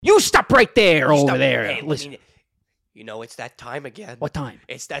You stop right there, over there. Hey, listen. You know, it's that time again. What time?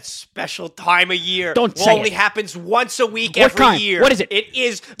 It's that special time of year. Don't say only it. happens once a week What every kind? year. What is it? It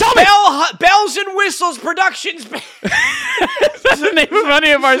is Tell me! Bells and Whistles Productions. That's the name of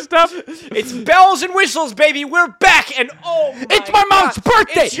any of our stuff. It's Bells and Whistles, baby. We're back, and It's my mom's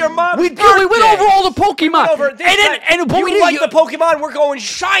birthday. It's your mom's birthday. We went over all the Pokemon. You like the Pokemon? We're going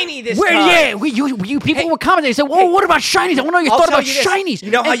shiny this time. Yeah, you people were commenting. They said, "Well, what about shinies? I want to know your thought about shinies."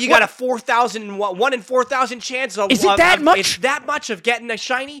 You know how you got a 1 in 4,000 chance of... Is it that much? It's that much of getting a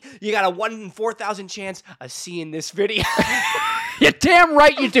shiny? You got a 1 in 4,000 chance of seeing this video. You're damn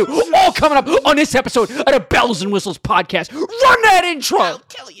right you do. All coming up on this episode of the Bells and Whistles podcast. Run that intro. I'll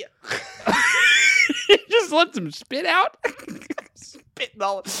tell you. Just let them spit out. Spitting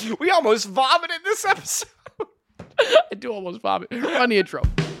all... We almost vomited this episode. I do almost vomit. Run the intro.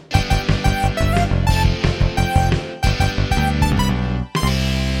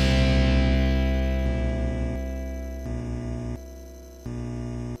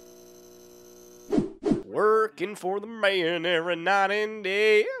 Working for the man every night and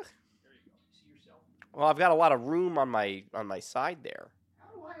day. Well, I've got a lot of room on my side there. How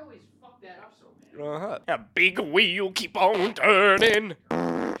do I always fuck that up so bad? A big wheel keep on turning.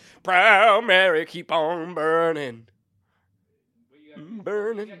 Proud Mary keep on burning.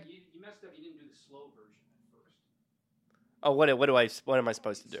 Burning. You messed up. You didn't do the slow version at first. Oh, what am I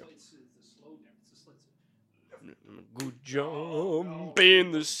supposed to do? It's the slow. It's the Good jump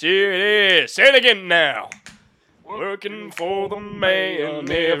in the city. Say it again now. Working for the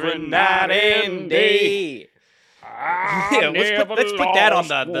man every night and day. Yeah, let's put that on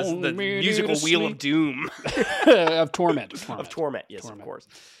the musical Wheel of Doom. of torment. Of torment, yes, of course.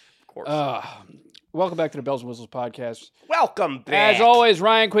 Welcome back to the Bells and Whistles podcast. Welcome back. As always,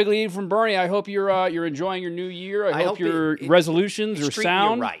 Ryan Quigley from Bernie. I hope you're enjoying your new year. I hope your resolutions are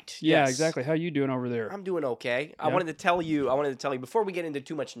sound. You right. Yeah, yes. Exactly. How you doing over there? I'm doing okay. Yeah. I wanted to tell you before we get into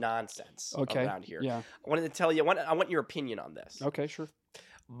too much nonsense around here. Yeah. I wanted to tell you. I want your opinion on this. Okay, sure.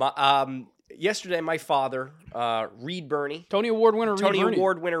 Yesterday, my father, Reed Bernie, Tony Award winner,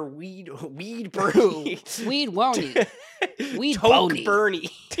 Weed Bernie, Weed Woney, Weed Toke Bernie,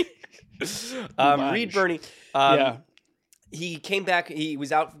 Reed Bernie. He came back. He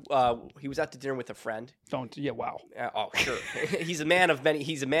was out to dinner with a friend. Wow. Sure. He's a man of many.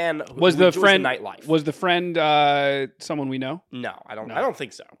 He's a man who was the enjoys friend the nightlife. Was the friend someone we know? No, I don't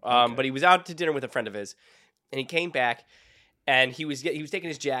think so. Okay. But he was out to dinner with a friend of his, and he came back. And he was taking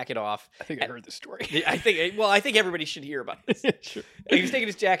his jacket off. I think I heard this story. I think everybody should hear about this. Sure. He was taking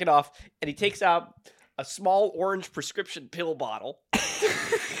his jacket off, and he takes out a small orange prescription pill bottle.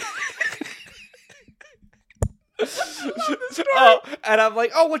 And I'm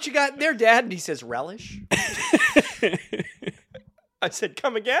like, "Oh, what you got in there, Dad?" And he says, "Relish." I said,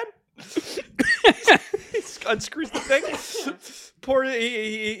 "Come again?" He unscrews the thing.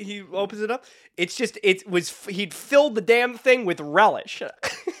 He opens it up. He'd filled the damn thing with relish.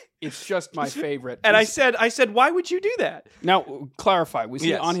 It's just my favorite. And I said, "Why would you do that?" Now, clarify. Was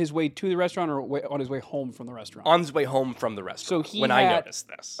he on his way to the restaurant or on his way home from the restaurant? On his way home from the restaurant. So I noticed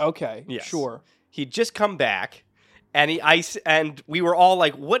this. Okay, yes. Sure. He'd just come back, and we were all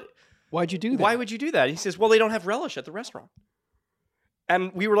like, "What? Why'd you do that? Why would you do that?" He says, "Well, they don't have relish at the restaurant."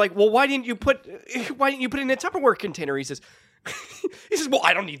 And we were like, "Well, why didn't you put it in a Tupperware container?" He says, "Well,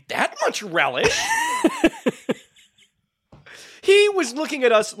 I don't need that much relish." He was looking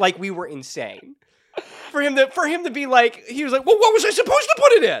at us like we were insane. For him to be like, he was like, "Well, what was I supposed to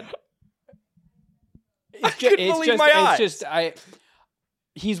put it in?" I couldn't believe my eyes.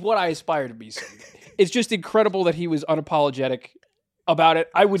 He's what I aspire to be. It's just incredible that he was unapologetic about it.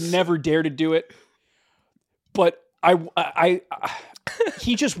 I would never dare to do it, but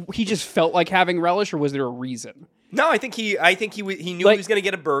he just felt like having relish, or was there a reason? No, I think he knew he was going to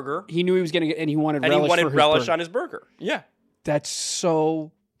get a burger. He knew he was going to get, and he wanted relish on his burger. Yeah, that's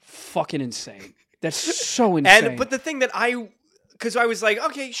so fucking insane. That's so insane. But the thing that because I was like,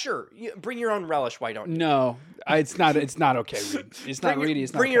 okay, sure, bring your own relish. Why don't you? No, it's not okay. Reed. It's not Reedy.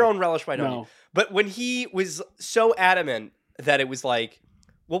 It's not bring okay. your own relish. Why don't you? But when he was so adamant that it was like,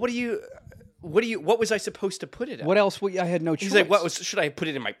 well, what was I supposed to put it in? What else? I had no choice. He's like, should I put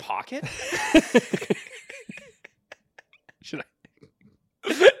it in my pocket? Should I?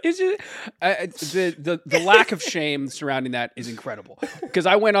 It's just, the lack of shame surrounding that is incredible. Because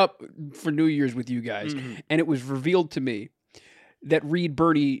I went up for New Year's with you guys, and it was revealed to me that Reed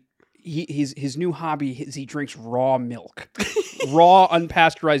Bernie, his new hobby is he drinks raw milk, raw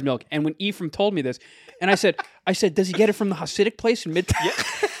unpasteurized milk. And when Ephraim told me this, and I said, does he get it from the Hasidic place in Midtown?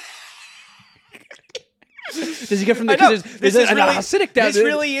 Yeah. Does he get from the? I know. Because there's an acidic down This there.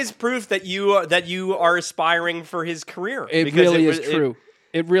 really is proof that you are aspiring for his career. It because really is true.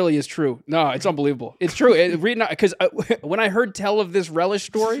 It really is true. No, it's unbelievable. It's true. Because when I heard tell of this relish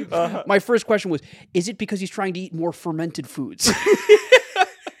story, my first question was, is it because he's trying to eat more fermented foods?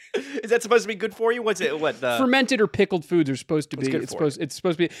 Is that supposed to be good for you? What's it? What the fermented or pickled foods are supposed to be? It's supposed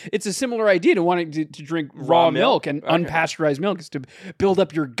to be. It's a similar idea to wanting to drink raw milk and unpasteurized milk is to build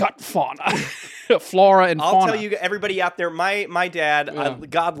up your gut fauna, flora and fauna. I'll tell you, everybody out there, my dad,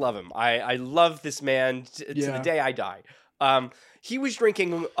 God love him. I love this man to the day I die. He was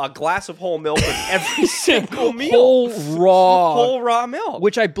drinking a glass of whole milk with every single meal. Whole raw milk.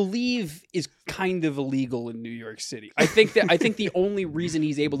 Which I believe is kind of illegal in New York City. I think the only reason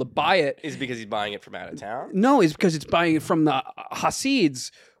he's able to buy it is because he's buying it from out of town. No, it's because it's buying it from the Hasids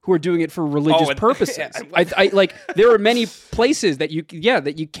who are doing it for religious purposes. I like there are many places that you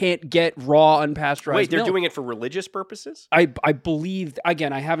can't get raw unpasteurized Wait, they're milk. doing it for religious purposes? I believe,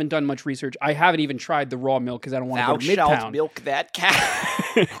 again, I haven't done much research. I haven't even tried the raw milk because I don't want to go to Midtown. Thou shalt milk that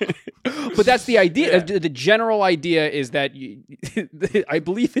cow. But that's the idea. Yeah. The general idea is that I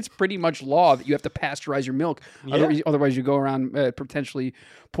believe it's pretty much law that you have to pasteurize your milk. Yeah. Otherwise you go around potentially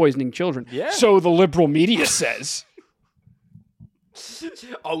poisoning children. Yeah. So the liberal media says.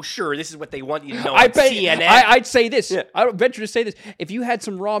 Oh, sure. This is what they want you to know. CNN. I'd say this. Yeah. I would venture to say this. If you had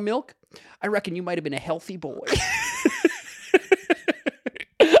some raw milk, I reckon you might have been a healthy boy.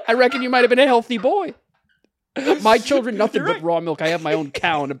 I reckon you might have been a healthy boy. My children, nothing but raw milk. I have my own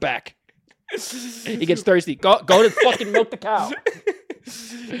cow in the back. He gets thirsty. Go to fucking milk the cow.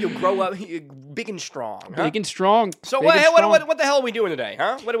 You'll grow up big and strong. Huh? Big and strong. So what the hell are we doing today,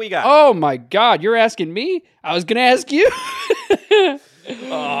 huh? What do we got? Oh, my God. You're asking me? I was going to ask you.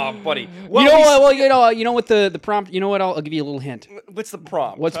 Oh, buddy. Well, you know what the prompt, you know what? I'll give you a little hint. What's the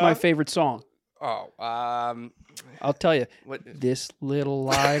prompt? What's my favorite song? Oh, I'll tell you. This little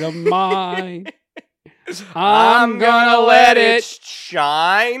light of mine, I'm gonna let it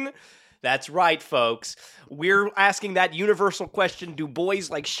shine. That's right, folks. We're asking that universal question, do boys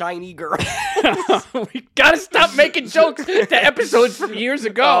like shiny girls? We gotta stop making jokes to episodes from years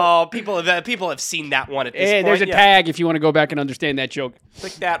ago. Oh, people have seen that one at this point. There's a tag if you want to go back and understand that joke.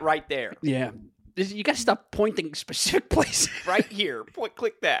 Click that right there. Yeah. You gotta stop pointing specific places. Right here.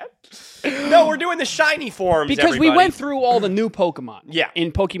 Click that. No, we're doing the shiny forms, because we went through all the new Pokemon. Yeah.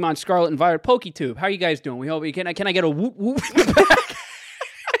 In Pokemon Scarlet and Violet PokeTube. How are you guys doing? We hope can I get a whoop whoop in the back?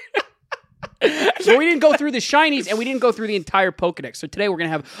 So we didn't go through the shinies, and we didn't go through the entire Pokedex. So today we're going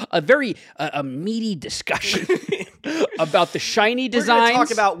to have a very meaty discussion about the shiny designs. We're going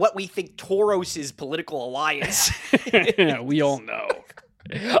to talk about what we think Tauros' political alliance. We all know.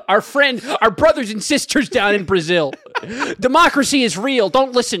 Our brothers and sisters down in Brazil. Democracy is real.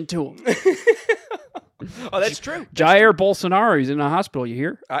 Don't listen to them. Oh, that's true. Jair Bolsonaro is in a hospital, you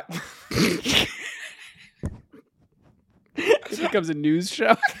hear? It becomes a news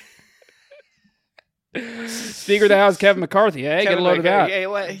show. Speaker of the House, Kevin McCarthy. Hey, get a load of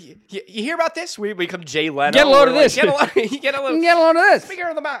that. You hear about this? We become Jay Leno. Get a load of this. Get a load of this. Speaker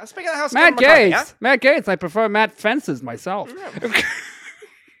of the House, Matt Kevin McCarthy, Gaetz. huh? Matt Gaetz. I prefer Matt Fences myself.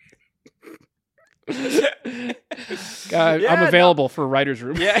 I'm available for a writer's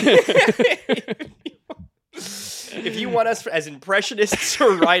room. Yeah. If you want us as impressionists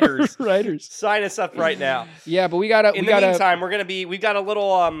or writers, sign us up right now. Yeah, but we gotta. In the meantime, we've got a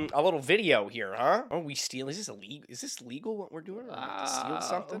little video here, huh? Oh, we steal. Is this illegal? Is this legal? What we're doing? Steal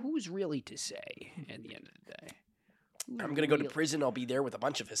something? Who's really to say at the end of the day? I'm gonna go to prison. I'll be there with a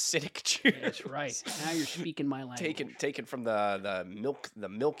bunch of Hasidic Jews. That's right. Now you're speaking my language. Taken from the milk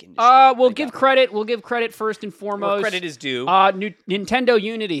industry. We'll give credit. We'll give credit first and foremost. Where credit is due. Nintendo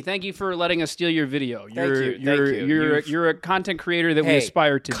Unity. Thank you for letting us steal your video. Thank you. You're a content creator that we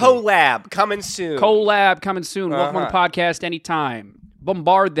aspire to. Collab coming soon. Welcome on the podcast anytime.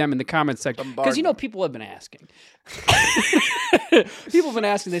 Bombard them in the comments section because people have been asking. People have been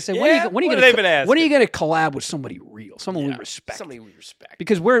asking. They say, "When are you going to collab with somebody real, someone we respect?" Somebody we respect.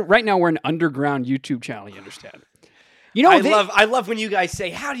 Because we're an underground YouTube channel. You understand? I love when you guys say,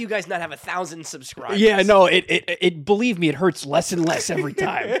 "How do you guys not have 1,000 subscribers?" Yeah, no, it believe me, it hurts less and less every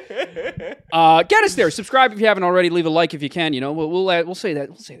time. Get us there. Subscribe if you haven't already. Leave a like if you can. We'll say that.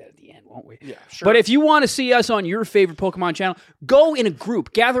 We'll say that at the end. won't we? Yeah, sure. But if you want to see us on your favorite Pokemon channel, go in a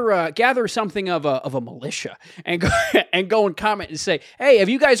group, gather something of a militia, and go and comment and say, hey, have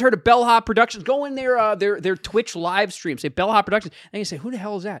you guys heard of Bellhop Productions? Go in their Twitch live stream, say Bellhop Productions, and you say, who the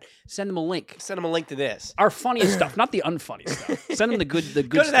hell is that? Send them a link. Send them a link to this. Our funniest stuff, not the unfunny stuff. Send them the good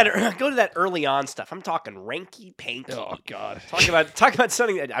Go to stuff. go to that early on stuff. I'm talking Ranky Panky. Oh God. Talk about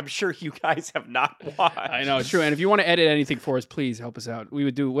something that I'm sure you guys have not watched. I know, it's true. And if you want to edit anything for us, please help us out. We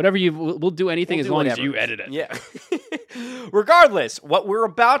would do whatever we'll do anything as long as you edit it. Yeah. Regardless, what we're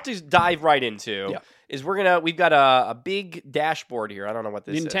about to dive right into is we've got a big dashboard here. I don't know what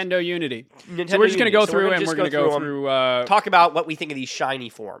this is. Nintendo Unity. So we're just going to go through and we're going to go through talk about what we think of these shiny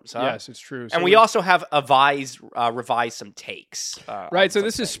forms. Huh? Yes, it's true. And we also have revised some takes. Right, so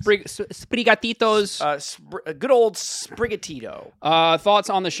this is Sprigatito's good old Sprigatito. Thoughts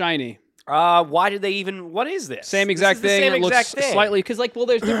on the shiny. Why did they even? What is this? Same exact thing. It looks slightly because,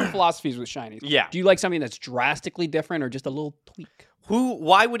 there's different philosophies with shinies. Yeah. Do you like something that's drastically different or just a little tweak?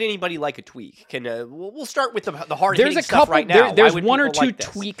 Why would anybody like a tweak? We'll start with the hard There's hitting stuff right now. There's one or two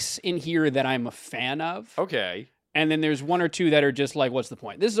tweaks in here that I'm a fan of. Okay. And then there's one or two that are just like, what's the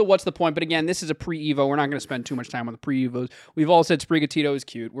point? This is a what's the point? But again, this is a pre-Evo. We're not going to spend too much time on the pre-Evos. We've all said Sprigatito is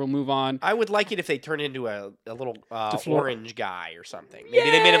cute. We'll move on. I would like it if they turned into a little orange guy or something.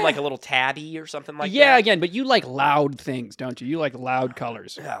 Maybe they made him like a little tabby or something like that. Yeah, again, but you like loud things, don't you? You like loud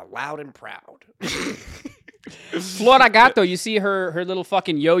colors. Loud and proud. Floragato, you see her little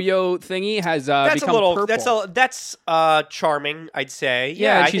fucking yo-yo thingy has become purple. That's charming, I'd say.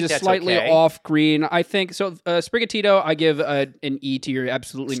 Yeah, I she's think a slightly off green. I think so. Sprigatito, I give an E tier.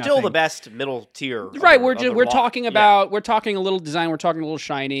 Absolutely still nothing. the best middle tier. Right, we're talking about we're talking a little design. We're talking a little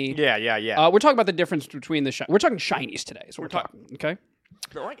shiny. Yeah. We're talking about the difference between we're talking shinies today. So we're talking. Okay.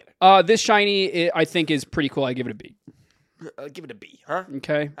 No, I get it. This shiny I think is pretty cool. I give it a B. Give it a B, huh?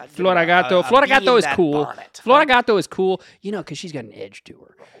 Okay. Floragato. Floragato is cool. Bonnet, Floragato is cool, because she's got an edge to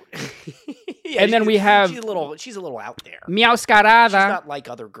her. Yeah, and then we have she's a little out there. Meowscarada. She's not like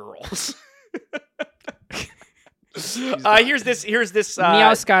other girls. Here's this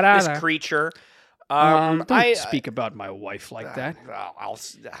Meowscarada. this creature. Don't speak about my wife like that.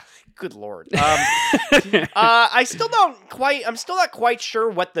 Good Lord. I'm still not quite sure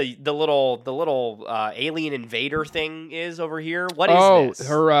what the little alien invader thing is over here. What is this?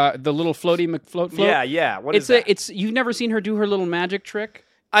 Her the little floaty McFloat. Yeah. What is that? It's you've never seen her do her little magic trick?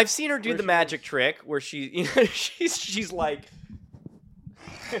 I've seen her do the magic trick where she's like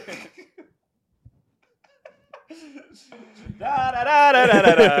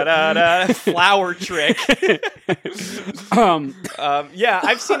flower trick. Yeah,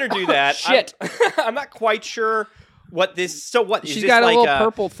 I've seen her do that. Shit. I'm not quite sure what this. So what? She's got a little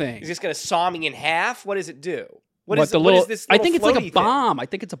purple thing. Is this gonna saw me in half? What does it do? What is this? I think it's like a bomb. I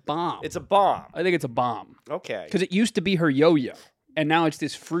think it's a bomb. It's a bomb. I think it's a bomb. Okay. Because it used to be her yo-yo, and now it's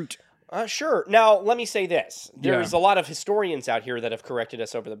this fruit. Sure. Now, let me say this. There's a lot of historians out here that have corrected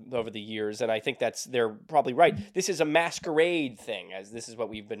us over the years, and I think they're probably right. This is a masquerade thing, as this is what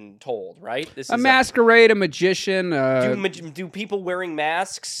we've been told, right? This is a masquerade, a magician. Do people wearing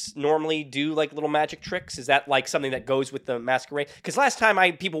masks normally do like little magic tricks? Is that like something that goes with the masquerade? Because last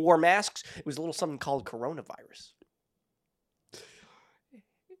time people wore masks, it was a little something called coronavirus.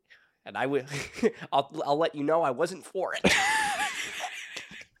 And I'll let you know I wasn't for it.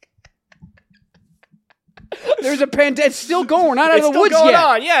 There's a pandemic. It's still going. We're not out of the woods yet.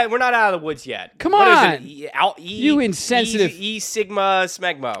 On. Yeah, we're not out of the woods yet. Come on. You insensitive. E Sigma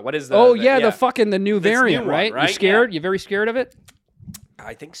Smegma. What is that? The new variant, new right? One, right? You scared? Yeah. You very scared of it?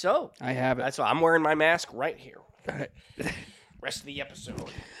 I think so. I have it. That's why I'm wearing my mask right here. Rest of the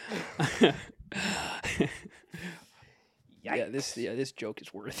episode. Yeah, this joke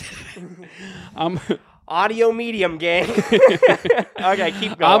is worth it. Audio medium, gang. Okay,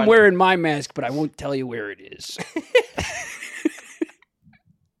 keep going. I'm wearing my mask, but I won't tell you where it is.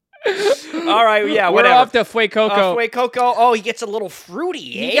 All right, yeah, We're whatever. off to Fuecoco. Fuecoco. Oh, he gets a little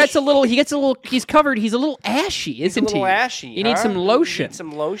fruity, eh? He gets a little, he's covered, he's a little ashy, isn't he? He's a little ashy, He needs some lotion.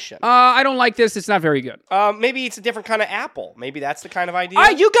 I don't like this, it's not very good. Maybe it's a different kind of apple. Maybe that's the kind of idea.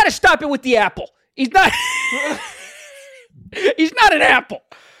 You gotta stop it with the apple. He's not... He's not an apple.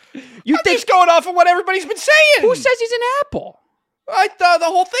 I'm just going off of what everybody's been saying. Who says he's an apple? I thought the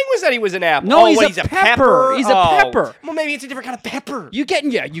whole thing was that he was an apple. No, he's a pepper. He's a pepper. Well, maybe it's a different kind of pepper. You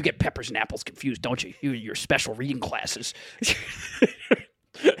get peppers and apples confused, don't you? Your special reading classes.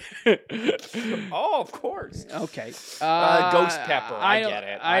 Oh, of course. Okay. Ghost pepper. I get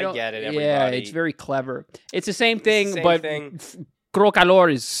it. I get it, everybody. Yeah, it's very clever. It's the same thing,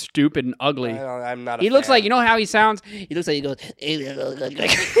 Crocalor is stupid and ugly. I'm not a He looks fan. like, you know how he sounds? He looks like he goes, little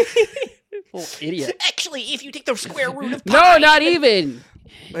idiot. Actually, if you take the square root of No, pi... not even.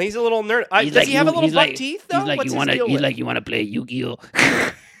 He's a little nerd. Does he have a little buck teeth, though? He's like, What's you his deal with? you want to play Yu-Gi-Oh?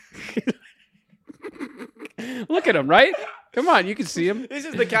 Look at him, right? Come on, you can see him. This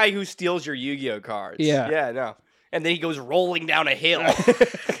is the guy who steals your Yu-Gi-Oh cards. Yeah. Yeah, no. And then he goes rolling down a hill.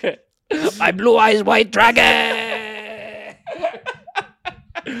 My blue eyes white dragon.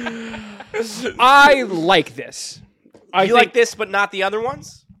 I like this. You like this, but not the other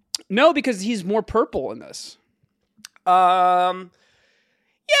ones? No, because he's more purple in this.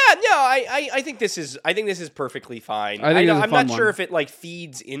 Yeah, no, I think this is perfectly fine. I think it's a I'm fun not sure one. if it like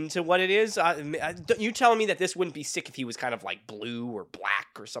feeds into what it is. You telling me that this wouldn't be sick if he was kind of like blue or black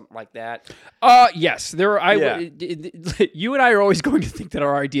or something like that? Yes, Yeah. You and I are always going to think that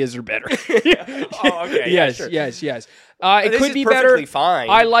our ideas are better. Oh, okay. yes, sure. yes. It This could is be perfectly better. fine.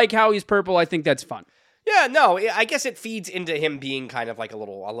 I like how he's purple. I think that's fun. Yeah, no, I guess it feeds into him being kind of like a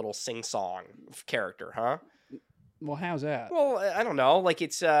little sing-song character, huh? Well, how's that? Well, I don't know. Like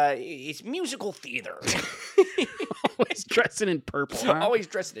it's musical theater. Always dressing in purple. Huh? Always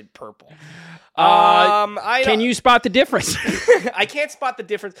dressed in purple. Can you spot the difference? I can't spot the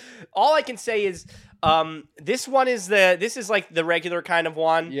difference. All I can say is this is like the regular kind of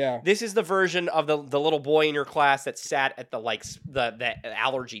one. Yeah. This is the version of the little boy in your class that sat at the the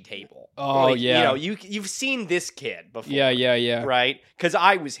allergy table. Oh, Like, yeah. you've seen this kid before. Yeah. Right? Because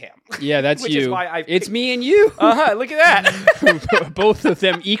I was him. Yeah, that's Which you. is why It's me and you. Look at that. Both of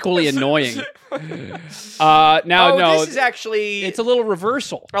them equally annoying. Now, no, this is actually it's a little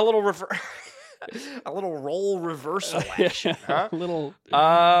reversal. a little a little role reversal action, huh? A little.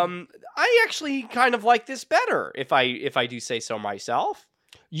 I actually kind of like this better if I do say so myself.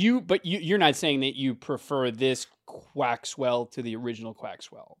 But you're not saying that you prefer this Quaxwell to the original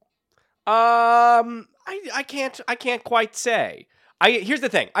Quaxwell. I can't quite say. Here's the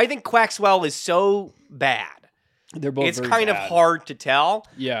thing. I think Quaxwell is so bad. They're both. It's very kind of bad. hard to tell.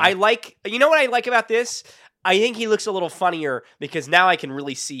 Yeah. You know what I like about this? I think he looks a little funnier because now I can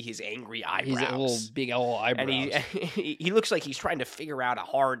really see his angry eyebrows. He's a little big old eyebrows. And he looks like he's trying to figure out a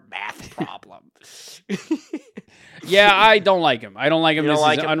hard math problem. Yeah, I don't like him. I don't like him. You don't This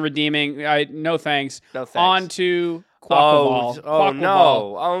like is him? unredeeming. No thanks. No thanks. On to Quaquaval. Oh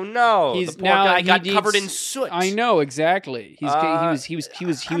no! Oh no! He's the poor guy got he covered in needs- soot. I know exactly. He was I'm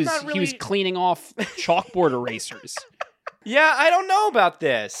not he was really- cleaning off chalkboard erasers. Yeah, I don't know about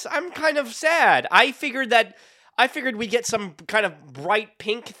this. I'm kind of sad. I figured we get some kind of bright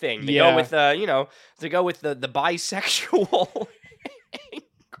pink thing to Yeah. go with the bisexual.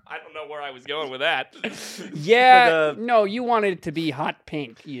 I don't know where I was going with that. Yeah, But, no, you wanted it to be hot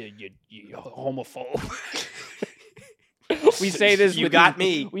pink. You homophobe. We say this. You with got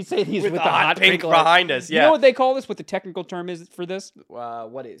these- me. We say these with the the hot pink light. behind us. You Yeah. know what they call this? What the technical term is for this?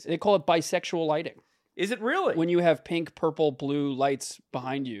 What is it? They call it bisexual lighting. Is it really? When you have pink, purple, blue lights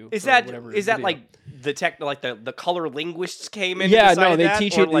behind you. Is for that whatever is that video. like the color linguists came in? Yeah, and no, decided they that?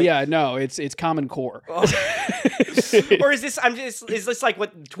 teach Or it. like- Yeah, no, it's Common Core. Or is this? Is this like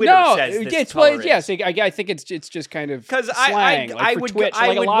what Twitter No, says? This it's color is? yes. I think it's just kind of 'Cause slang. I for would- Twitch. I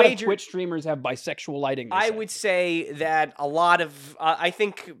Like would a lot wager- of Twitch streamers have bisexual lighting. they I say. would say that a lot of I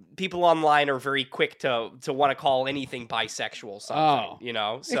think people online are very quick to want to call anything bisexual something. Oh. You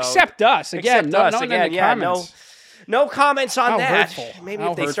know, so Except us again. except no, us no one in again. the Yeah, comments. no comments on How that. hurtful. Maybe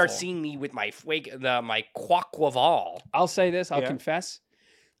How if they start hurtful. seeing me with my my Quaquaval. I'll say this. I'll Yeah. confess.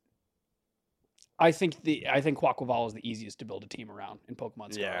 I think Quaquaval is the easiest to build a team around in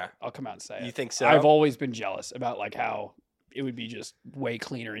Pokemon Scarlet. Yeah. I'll come out and say it. You think so? I've always been jealous about like how it would be just way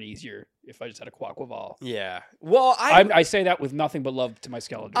cleaner and easier if I just had a Quaquaval. Yeah. Well, I say that with nothing but love to my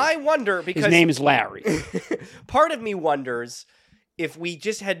skeleton. I wonder because His name is Larry. part of me wonders if we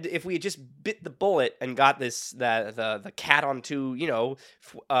had just bit the bullet and got the cat onto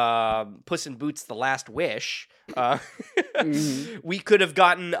Puss in Boots: The Last Wish, we could have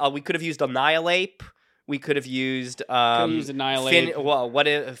used Annihilate. We could have used Annihilate.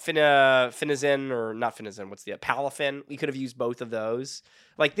 Finazin or not Finazin? What's the Palafin? We could have used both of those.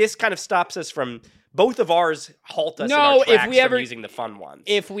 Like this kind of stops us from both of ours halt us. No, in our if tracks we from ever- using the fun ones.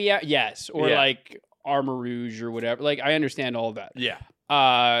 If we yes, or Yeah. like Armor Rouge or whatever. Like I understand all of that. yeah.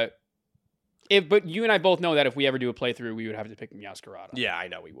 But you and I both know that if we ever do a playthrough, we would have to pick Meowscarada. Yeah, I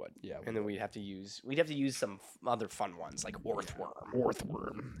know we would. Yeah. And then we'd have to use some other fun ones like Orthworm.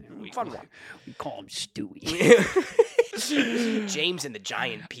 Orthworm. Fun one. We call him Stewie. James and the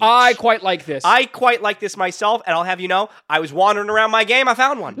Giant Peach. I quite like this. I quite like this myself, and I'll have you know, I was wandering around my game. I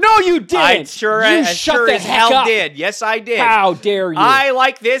found one. No, you didn't. I sure, you as shut sure the as heck hell up. did. Yes, I did. How dare you? I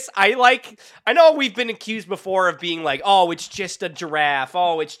like this. I know we've been accused before of being like, oh, it's just a giraffe.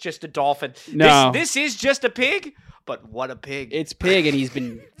 Oh, it's just a dolphin. No. This is just a pig, but what a pig. It's pig, and he's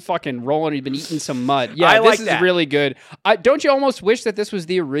been fucking rolling. He's been eating some mud. Yeah, I this like is that. really good. Don't you almost wish that this was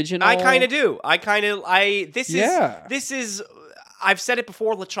the original? I kind of do. Yeah. This is. I've said it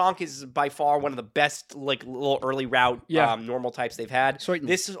before. Lechonk is by far one of the best, like little early route, normal types they've had.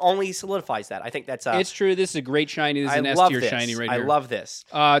 Certainly. This only solidifies that. I think that's. It's true. This is a great shiny. This is an S love tier this. shiny right I here. love this.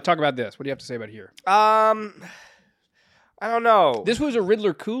 Talk about this. What do you have to say about here? I don't know. This was a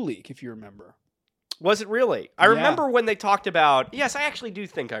Riddler Coup leak, if you remember. Was it really? I remember when they talked about. Yes, I actually do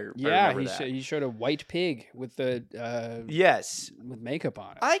think I remember that. He showed a white pig with the Yes, with makeup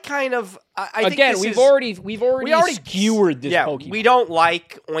on it. I kind of. I think Again, this we've is, already skewered this yeah, Pokemon. we don't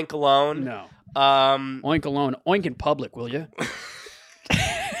like Oink Alone. No. Oink Alone. Oink in public, will you?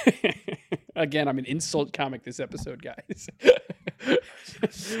 Again, I'm an insult comic this episode, guys.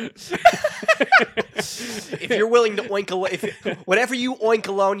 If you're willing to oink alone, whatever you oink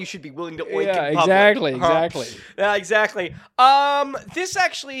alone, you should be willing to oink in public. Exactly. Yeah, exactly. This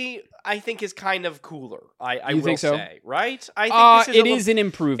actually, I think, is kind of cooler. I will think so? say, right? I think this is an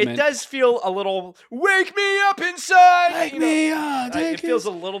improvement. It does feel a little wake me up inside. Wake me up. It feels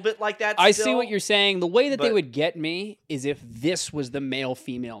a little bit like that. I still. see what you're saying. The way that they but- would get me is if this was the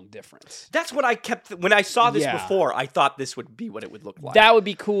male-female difference. That's what I kept. When I saw this Yeah. before, I thought this would be what it would look like. That would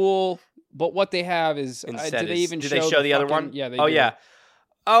be cool. But what they have is, Instead, do they even did show they show the other fucking- one? Yeah, they Oh do. yeah.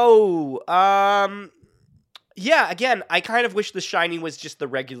 Oh, yeah. Again, I kind of wish the shiny was just the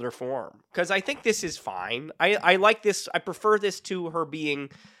regular form because I think this is fine. I like this. I prefer this to her being,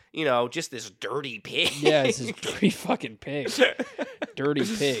 just this dirty pig. Yeah, this is dirty fucking pig. Dirty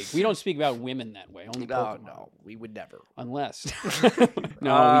pig. We don't speak about women that way. Only Pokemon. No, we would never. Unless.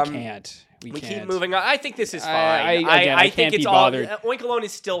 No, we can't. We can't. Keep moving on. I think this is fine. I think can't it's be all. bothered. Oink Alone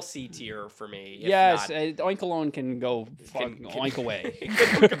is still C tier for me. if Yes, not. Oink Alone can go oink away.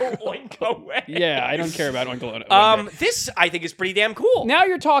 Go oink away. Yeah, I don't care about Oink Alone. This I think is pretty damn cool. Now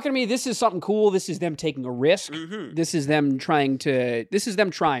you're talking to me. This is something cool. This is them taking a risk. Mm-hmm. This is them trying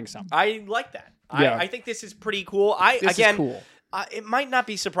something. I like that. Yeah. I think this is pretty cool. This is cool. It might not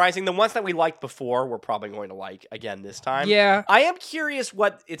be surprising. The ones that we liked before, we're probably going to like again this time. Yeah. I am curious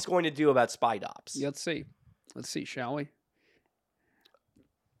what it's going to do about Spidops. Yeah, let's see, shall we?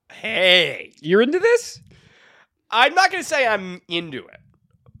 Hey, You're into this? I'm not going to say I'm into it,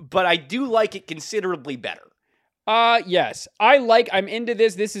 but I do like it considerably better. Yes. I'm into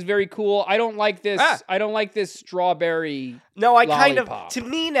this. This is very cool. I don't like this. I don't like this strawberry. No, I Lollipop. kind of. To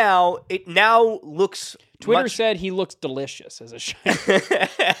me now, it now looks. Twitter much... said he looks delicious as a shiny.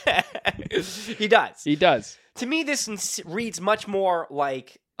 He does. He does. To me, this reads much more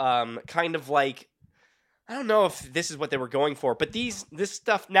like, kind of like. I don't know if this is what they were going for, but this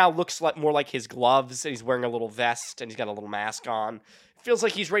stuff now looks more like his gloves. And he's wearing a little vest and he's got a little mask on. Feels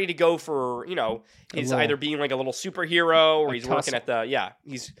like he's ready to go for, he's either being like a little superhero or he's working at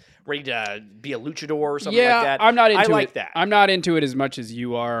he's ready to be a luchador or something like that. I'm not into it. I like that. I'm not into it as much as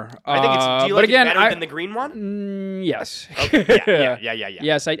you are. I think it's, do you like it better than the green one? Yes. Okay. Yeah.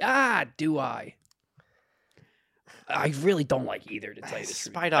 Yes, do I? I really don't like either, to tell you the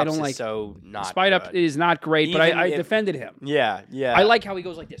truth. Spidops is like, so not Spidops good. is not great, but I defended him. Yeah. I like how he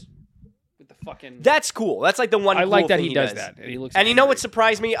goes like this. Fucking... That's cool. That's like the one. I cool like that thing he does that. And he looks. And you know what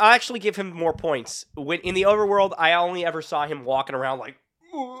surprised me? I actually give him more points. When in the overworld, I only ever saw him walking around like.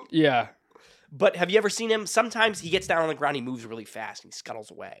 Yeah. But have you ever seen him? Sometimes he gets down on the ground, he moves really fast, and he scuttles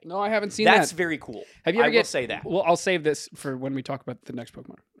away. No, I haven't seen that. That's very cool. Have you ever I will say that. Well, I'll save this for when we talk about the next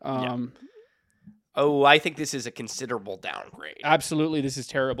Pokemon. Oh, I think this is a considerable downgrade. Absolutely, this is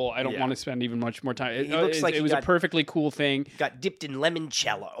terrible. I don't want to spend even much more time. He looks like it was a perfectly cool thing. Got dipped in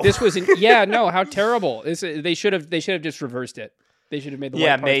limoncello. This was how terrible. They should have just reversed it. They should have made the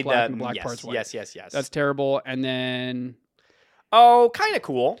white parts black and the black parts white. Yes. That's terrible. And then kind of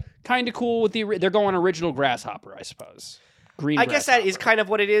cool. Kind of cool with they're going original Grasshopper, I suppose. Green. I guess that is kind of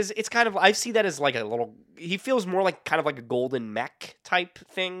what it is. It's kind of I see that as like a little. He feels more like kind of like a golden mech type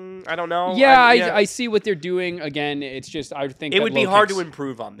thing. I don't know. Yeah, I see what they're doing. Again, it's just I think it would be hard to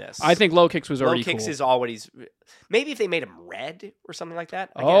improve on this. I think Low Kicks was already Low Kicks cool. is always maybe if they made him red or something like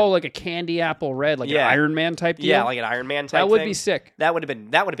that. Again. Oh, like a candy apple red, like an Iron Man type deal. Yeah, like an Iron Man type. That would thing. be sick. That would have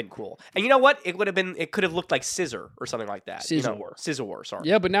been cool. And you know what? It could have looked like Scissor or something like that. Scizor, sorry.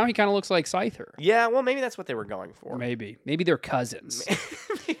 Yeah, but now he kind of looks like Scyther. Yeah, well, maybe that's what they were going for. Maybe they're cousins.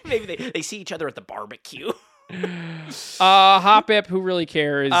 Maybe they see each other at the barbecue. Hoppip, who really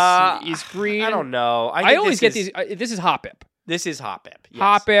cares? He's green. I don't know. I always get these. This is Hoppip. This is Hoppip. Yes.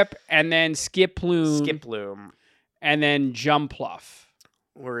 Hoppip, and then Skiploom. Skiploom. And then Jumpluff.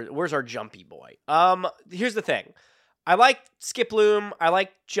 Where's our jumpy boy? Here's the thing. I like Skiploom. I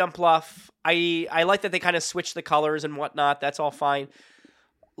like Jumpluff. I like that they kind of switch the colors and whatnot. That's all fine.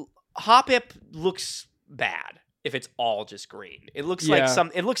 Hoppip looks bad if it's all just green. It looks like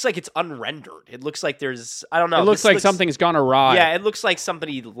it looks like it's unrendered. It looks like there's I don't know. It looks like something's gone awry. Yeah, it looks like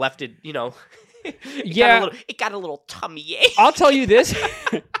somebody left it, you know. It got a little tummy ache. I'll tell you this.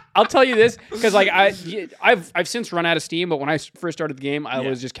 Because like I've since run out of steam, but when I first started the game, I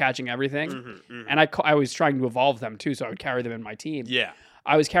was just catching everything, and I was trying to evolve them too, so I would carry them in my team. Yeah,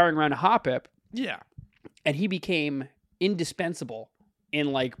 I was carrying around a Hoppip. Yeah, and he became indispensable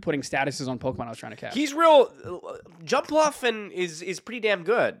in like putting statuses on Pokemon I was trying to catch. He's real Jumpluff and is pretty damn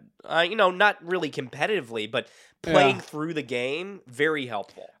good. You know, not really competitively, but playing through the game, very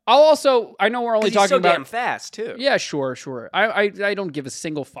helpful. I know we're only talking about damn fast too. Yeah, sure. I don't give a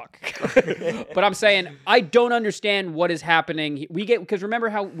single fuck. But I'm saying I don't understand what is happening. Because remember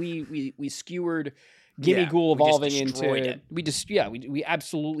how we skewered Gimmighoul evolving into we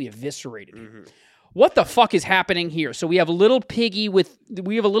absolutely eviscerated him. What the fuck is happening here? So we have a little little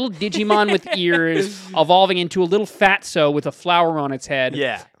Digimon with ears evolving into a little Fatso with a flower on its head.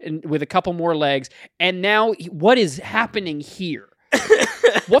 Yeah. And with a couple more legs. And now what is happening here?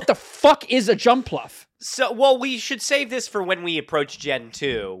 What the fuck is a Jumpluff? So, well, we should save this for when we approach Gen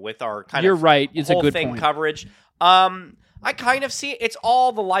 2 with our kind You're of right. It's whole a good thing point. coverage. I kind of see it's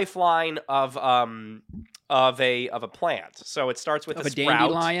all the lifeline of a plant. So it starts with a sprout.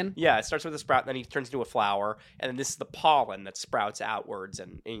 Dandelion? Yeah, it starts with a sprout, and then he turns into a flower, and then this is the pollen that sprouts outwards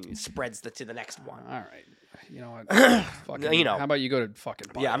and spreads to the next one. All right. You know what? Fucking, you know. How about you go to fucking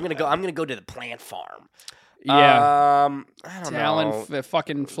Yeah, I'm gonna go to the plant farm. Yeah. I don't Talon, know.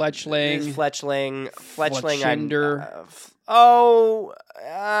 fucking Fletchling. Fletchling. Fletchinder.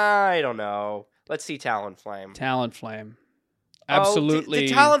 I don't know. Let's see Talonflame. Talonflame. Absolutely.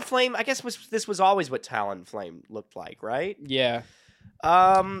 The Talonflame, I guess this was always what Talonflame looked like, right? Yeah.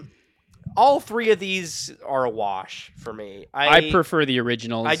 All three of these are a wash for me. I prefer the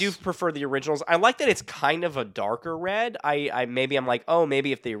originals. I do prefer the originals. I like that it's kind of a darker red. I'm like, oh,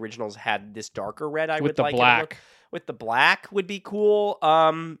 maybe if the originals had this darker red, I would like black. It. With the black would be cool.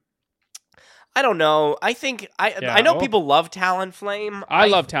 I don't know. I think I know people love Talonflame. I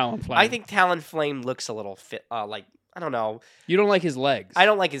love Talonflame. I think Talonflame looks a little like I don't know. You don't like his legs. I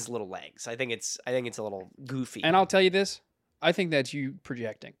don't like his little legs. I think it's a little goofy. And I'll tell you this. I think that's you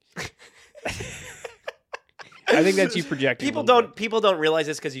projecting. I think that's you projecting. People don't realize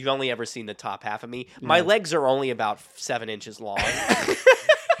this because you've only ever seen the top half of me. Yeah. My legs are only about 7 inches long.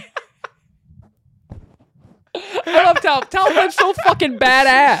 I love Talonflame's so fucking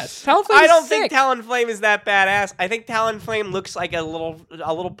badass. I don't think Talonflame is that badass. I think Talonflame looks like a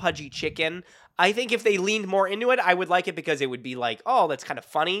little pudgy chicken. I think if they leaned more into it, I would like it because it would be like, oh, that's kind of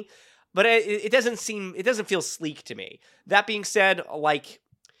funny. But it doesn't feel sleek to me. That being said, like,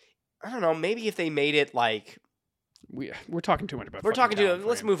 I don't know, maybe if they made it like we're talking too much about.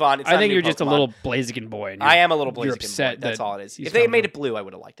 Let's move on. I think you're just a little Blaziken boy. I am a little Blaziken You're upset. Boy. That's all it is. If they made it blue, I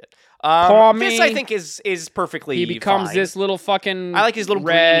would have liked it. This I think is perfectly. He becomes fine. This little fucking. I like his little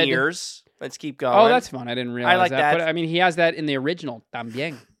red green ears. Let's keep going. Oh, that's fun. I didn't realize I like that. But I mean, he has that in the original.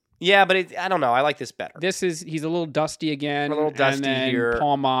 También. Yeah, but I don't know. I like this better. He's a little dusty again. A little dusty and then here.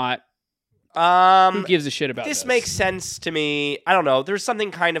 Palmot. Who gives a shit about this? This makes sense to me. I don't know. There's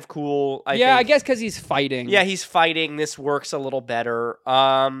something kind of cool. I think. I guess because he's fighting. Yeah, he's fighting. This works a little better.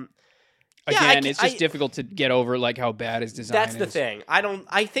 Again, it's just difficult to get over like how bad his design is. That's the thing.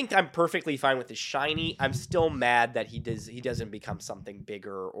 I think I'm perfectly fine with his shiny. I'm still mad that he doesn't become something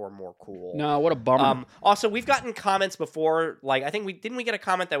bigger or more cool. No, what a bummer. Also, we've gotten comments before. Like, I think we get a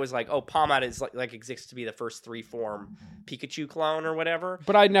comment that was like, "Oh, Palmot is like exists to be the first 3-form Pikachu clone or whatever."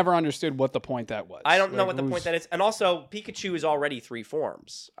 But I never understood what the point that was. I don't know what the point that is. And also, Pikachu is already 3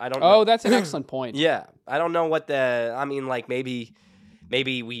 forms. I don't. Oh, that's an excellent point. Yeah, I don't know what like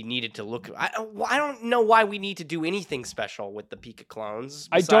maybe we needed to look. I don't know why we need to do anything special with the Pika clones.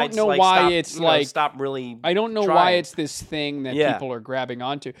 I don't know why stop really. I don't know why it's this thing that people are grabbing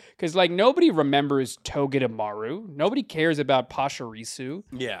onto. Because like nobody remembers Togedemaru. Nobody cares about Pachirisu.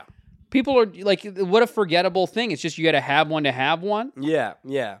 Yeah. People are like, what a forgettable thing. It's just you got to have one to have one. Yeah.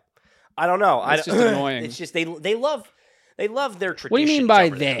 I don't know. It's just annoying. It's just they love their traditions. What do you mean by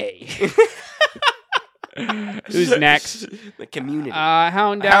they? Who's next? The community.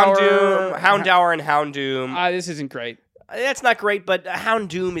 Houndour. Houndour and Houndoom. This isn't great. That's not great, but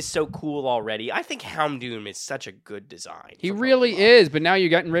Houndoom is so cool already. I think Houndoom is such a good design. He for really Pokemon. is, but now you're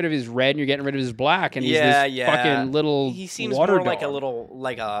getting rid of his red and you're getting rid of his black, and he's this fucking little He seems water more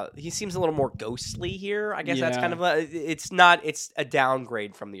like dog. he seems a little more ghostly here. I guess that's Yeah. kind of it's a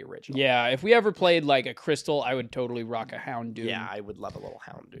downgrade from the original. Yeah, if we ever played like a Crystal, I would totally rock a Houndoom. Yeah, I would love a little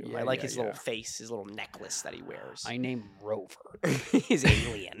Houndoom. Yeah, I like yeah, his yeah. little face, his little necklace that he wears. I name Rover. He's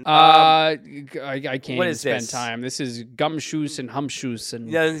alien. I can't what even is spend this? time. This is Gumshoes and Humshoes and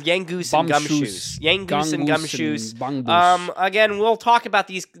Yangoose and Bumshoes. Gumshoes. Yangoose and Gangoose Gumshoes. and Bungoose. Again, we'll talk about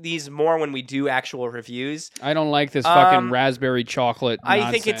these more when we do actual reviews. I don't like this fucking raspberry chocolate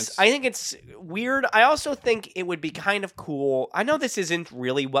nonsense. I think it's weird. I also think it would be kind of cool. I know this isn't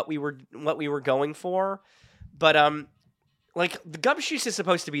really what we were going for, but like the Gumshoes is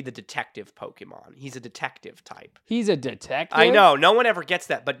supposed to be the detective Pokemon. He's a detective type. He's a detective? I know, no one ever gets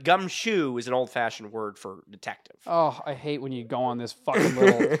that, but Gumshoe is an old-fashioned word for detective. Oh, I hate when you go on this fucking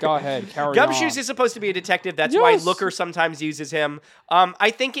little... Go ahead, carry on. Gumshoes is supposed to be a detective. That's why Yes. Looker sometimes uses him. I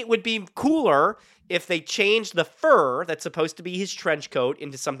think it would be cooler if they changed the fur that's supposed to be his trench coat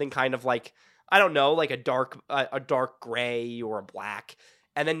into something kind of like, I don't know, like a dark gray or a black.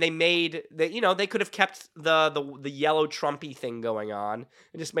 And then they could have kept the yellow Trumpy thing going on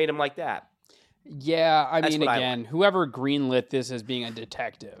and just made him like that. Yeah, I That's mean, what I again, whoever greenlit this as being a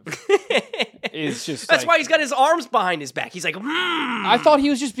detective is just That's like... why he's got his arms behind his back. He's like, I thought he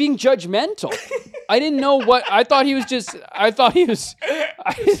was just being judgmental. I didn't know what... I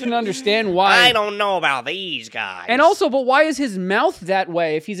didn't understand why... I don't know about these guys. And also, but why is his mouth that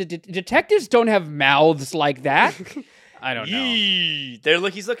way? If he's a detectives don't have mouths like that. I don't know.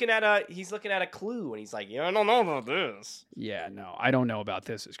 He's looking at a clue, and he's like, "Yeah, I don't know about this." Yeah, no, I don't know about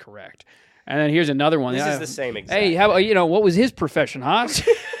this is correct. And then here's another one. This is the same exact. Hey, what was his profession, huh?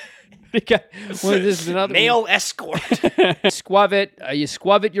 This is another Male escort. Squab it. You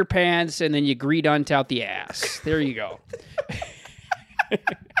squab it your pants, and then you greed unt out the ass. There you go.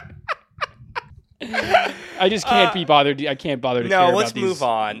 I just can't be bothered. I can't bother to care about let's these, move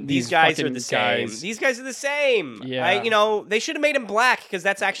on. These guys are the same. These guys are the same. Yeah. They should have made him black because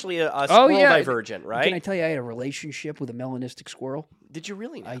that's actually a squirrel divergent, right? Can I tell you I had a relationship with a melanistic squirrel? Did you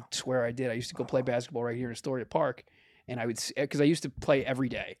really? I swear I did. I used to go play basketball right here in Astoria Park, and I would because I used to play every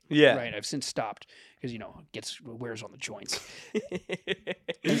day. Yeah. Right. I've since stopped because wears on the joints.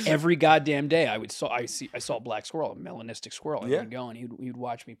 And every goddamn day I saw a black squirrel, a melanistic squirrel. And he'd go and he'd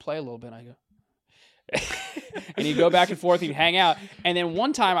watch me play a little bit. And I go. And he'd go back and forth, he'd hang out. And then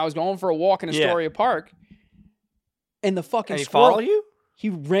one time I was going for a walk in Astoria Park, and the fucking squirrel... follow you? He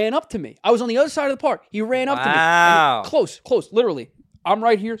ran up to me. I was on the other side of the park. He ran up to me. Wow. And close, literally. I'm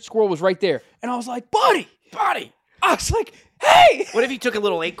right here, squirrel was right there. And I was like, buddy! I was like, hey! What if he took a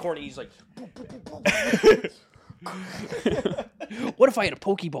little acorn and he's like... What if I had a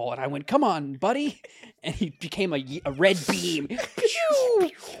Pokeball and I went, come on, buddy? And he became a red beam.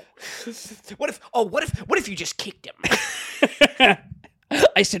 What if you just kicked him?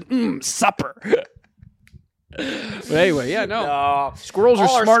 I said, supper. But anyway, yeah, no. Squirrels All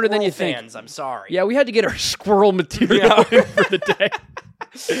are our smarter than you squirrel think. fans, I'm sorry. Yeah, we had to get our squirrel material in for the day.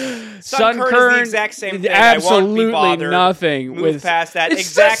 Sunkern is the exact same thing. Absolutely I won't be bothered. nothing. Move past that. It's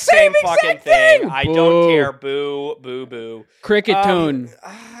Exact the same fucking exact thing. thing. I Boo. don't care. Boo, boo, boo. Cricketoon.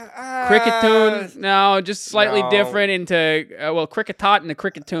 Cricketoon. No, just slightly no. different into, Cricketot and the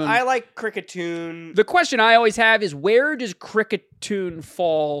Cricketoon. I like Cricketoon. The question I always have is, where does Cricketoon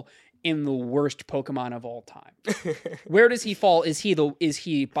fall in the worst Pokemon of all time? Where does he fall? Is he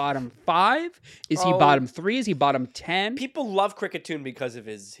bottom 5? Is he bottom 3? Is he bottom 10? People love Cricketoon because of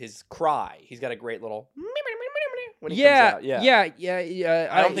his cry. He's got a great little when he comes out.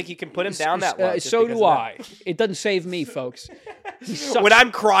 Yeah. I don't think you can put him down that low. So do I. It doesn't save me, folks. When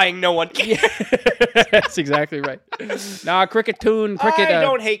I'm crying, no one can. That's exactly right. Nah, Cricketoon. I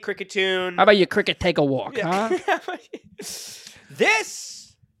don't hate Cricketoon. How about you, Cricket, take a walk, huh?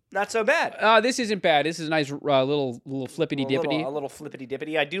 This, not so bad. This isn't bad. This is a nice little flippity dippity. A little flippity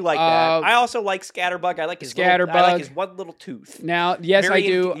dippity. I do like that. I also like Scatterbug. I like his I like his one little tooth. Now, yes, I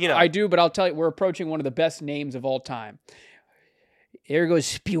do. I do, but I'll tell you, we're approaching one of the best names of all time. Here goes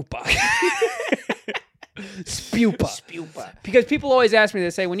Spupa. Spupa. Because people always ask me, they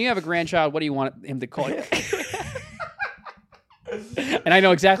say, when you have a grandchild, what do you want him to call you? And I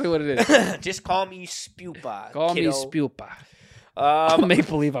know exactly what it is. Just call me Spupa. Call kiddo. me Spupa. I'll make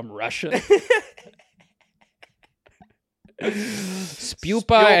believe I'm Russian.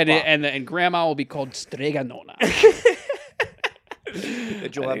 Spupa. And Grandma will be called Streganona.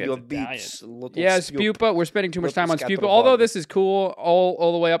 That you'll I have think your it's Italian. beats. Little Yeah, Spupe. Spupa. We're spending too much time on Little Spupa. Although Scatterboard. this is cool,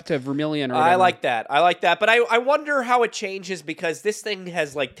 all the way up to Vermilion. Or I whatever. like that. But I wonder how it changes because this thing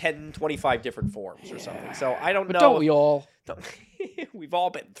has like 10, 25 different forms or something. So I don't But know. don't we all? We've all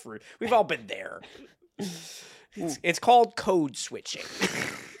been through. We've all been there. It's called code switching.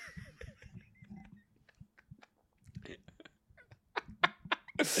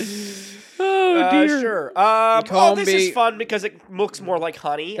 Oh dear. Sure. This is Combi. fun because it looks more like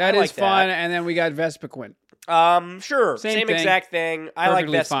honey. That I is like fun. that. And then we got Vespiquen. Sure. Same thing. Exact thing. I like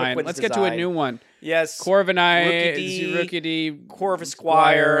Perfectly Vespa fine. Quinn's Let's get to a design. new one. Yes. Corviknight, Rookity, Rookity,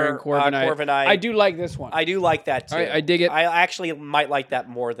 Corvisquire, and Corviknight. Corviknight. I do like this one. I do like that too. I dig it. I actually might like that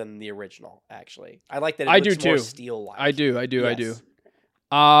more than the original. Actually, I like that. It I looks do more too. steel-like. I do. I Yes. do.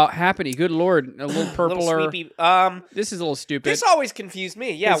 Happy. Good lord, a little purpler. Little sweepy. This is a little stupid. This always confused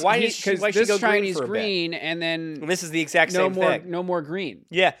me. Yeah, why did she this go Chinese green for a bit? green and then And this is the exact no same more thing. no more green.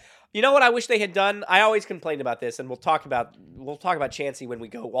 Yeah. You know what I wish they had done? I always complained about this, and we'll talk about Chansey when we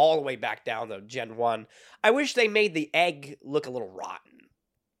go all the way back down to Gen 1. I wish they made the egg look a little rotten.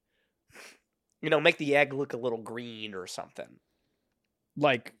 Make the egg look a little green or something.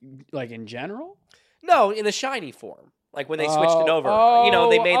 Like in general. No, in the shiny form. Like when they switched it over.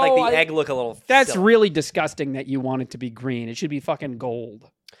 They made the egg look a little That's silly. really disgusting that you want it to be green. It should be fucking gold.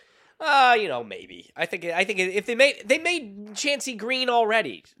 Maybe. I think if they made Chansey green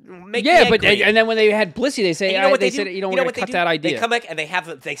already. Make the Yeah, egg but green. and then when they had Blissey, they say And you know what they do? said you don't You know want what to they cut do? that idea. They come back and they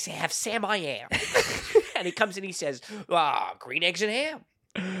have Sam I Am, and he comes and he says, green eggs and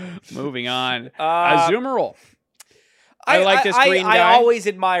ham." Moving on, Uh, Azumarill. I like this green I guy. always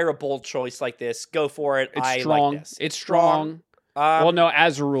admire a bold choice like this. Go for it. It's I strong. like this. It's strong. Um, Well, no,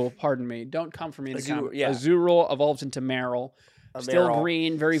 Azurill. Pardon me. Don't come for me. yeah. Azurill evolves into Marill. Still Marill.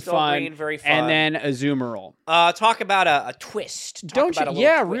 green, very Still fun. green, very fun. And then Azumarill. Talk about a twist. Don't you? About a little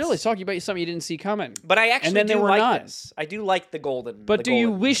Yeah, twist. really. Talking about something you didn't see coming. But I actually And then do there were like none. this. I do like the golden. But the do you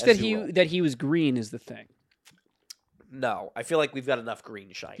golden wish that Azurill. he was green? Is the thing. No, I feel like we've got enough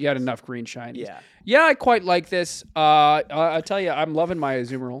green shiny. You had enough green shinies. Yeah. Yeah, I quite like this. I tell you, I'm loving my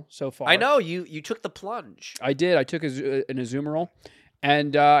Azumarill so far. I know you took the plunge. I did. I took an Azumarill,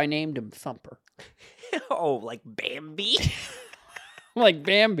 and I named him Thumper. Oh, like Bambi. Like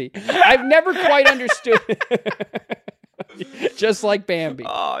Bambi. I've never quite understood. Just like Bambi.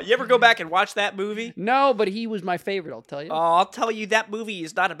 Oh, you ever go back and watch that movie? No, but he was my favorite. I'll tell you. Oh, I'll tell you that movie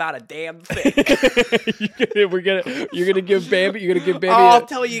is not about a damn thing. You're gonna give Bambi. You're gonna give Bambi. I'll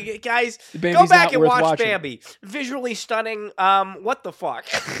tell you guys. Bambi's Go back not and worth watch watching. Bambi. Visually stunning. What the fuck?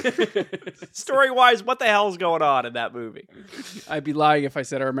 Story wise, what the hell's going on in that movie? I'd be lying if I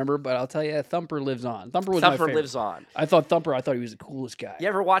said I remember, but I'll tell you, Thumper lives on. Thumper was my Thumper favorite. lives on. I thought he was the coolest guy. You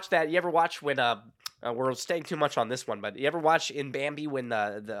ever watch that? You ever watch when we're staying too much on this one, but you ever watch in Bambi when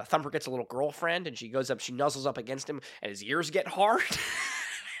the Thumper gets a little girlfriend and she nuzzles up against him and his ears get hard?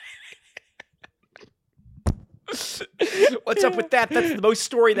 What's up with that? That's the most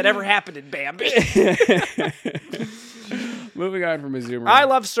story that ever happened in Bambi. Moving on from Azumarill. I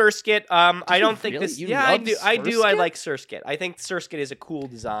love Surskit. I don't think really? this. You Yeah, I love do. I do. I Surskit? like Surskit. I think Surskit is a cool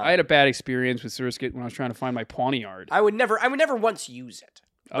design. I had a bad experience with Surskit when I was trying to find my Pawniard. I would never once use it,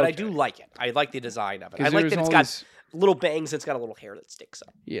 but I Okay. do like it. I like the design of it. I 'Cause like there's that it's all got these- little bangs. It's got a little hair that sticks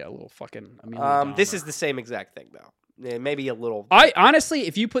up. Yeah, a little fucking. Amelia This Dahmer. is the same exact thing though. Yeah, maybe a little. I honestly,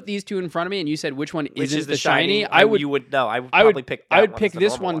 if you put these two in front of me and you said which one Which isn't is the shiny, You would know. I would I would probably pick. That I would one pick as the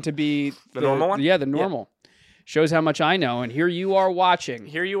this normal one to be The normal one? Yeah, the normal. Shows how much I know, and here you are watching.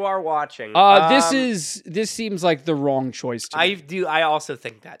 Here you are watching. This seems like the wrong choice to me. I also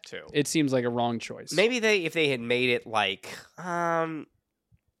think that too. It seems like a wrong choice. Maybe if they had made it like I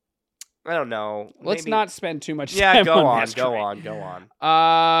don't know. Let's maybe- not spend too much Yeah, time go on, this go train. on, go on.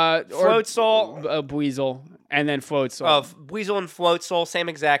 Floatzel, Floatzel. Buizel, and then Floatzel. Weasel and Floatzel, same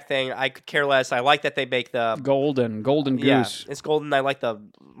exact thing. I could care less. I like that they make the golden yeah, goose. it's golden. I like the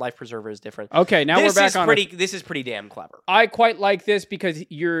life preserver is different. Okay, now this we're back is on. pretty. This is pretty damn clever. I quite like this because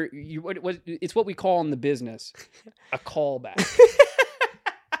it's what we call in the business a callback.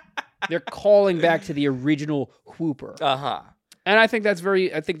 They're calling back to the original Whooper, and I think that's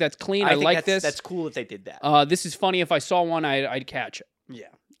clean. I think like this. That's cool that they did that. This is funny. If I saw one, I'd catch it. Yeah.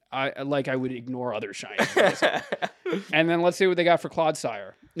 I would ignore other shinies. And then let's see what they got for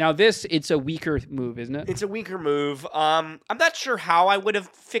Clodsire. Now it's a weaker move, isn't it? It's a weaker move. I'm not sure how I would have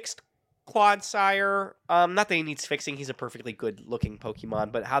fixed Clodsire. Not that he needs fixing. He's a perfectly good looking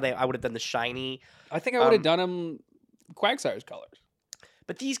Pokemon. But I would have done the shiny. I think I would have done him Quagsire's colors.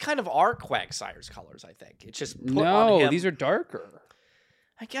 But these kind of are Quagsire's colors. I think it's just put on No, him. these are darker.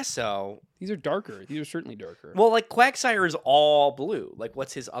 I guess so. These are darker. These are certainly darker. Well, like Quagsire is all blue. Like,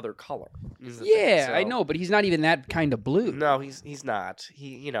 what's his other color? Is the thing. Yeah, So- I know, but he's not even that kind of blue. No, he's not.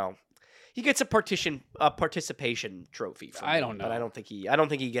 He he gets a participation trophy. From I me, don't know. but I don't think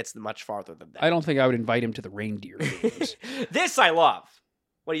he gets much farther than that. I don't think I would invite him to the reindeer games. This I love.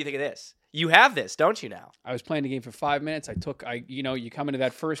 What do you think of this? You have this, don't you? Now. I was playing the game for 5 minutes. You come into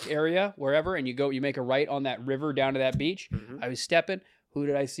that first area wherever, and you make a right on that river down to that beach. Mhm. I was stepping. Who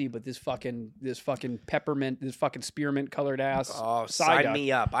did I see? But this fucking peppermint, this fucking spearmint colored ass. Oh, Psyduck. sign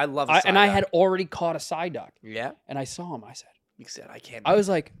me up! I love. And I had already caught a Psyduck, Yeah. and I saw him. I said, You said I can't. I was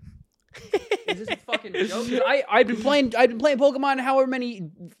like, is this a fucking joke? I've been playing Pokemon however many.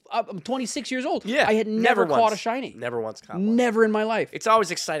 I'm 26 years old. Yeah, I had never caught once. a shiny. Never once caught one. Never in my life. It's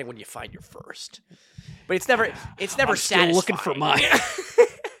always exciting when you find your first, but it's never. It's never I'm still looking for satisfying.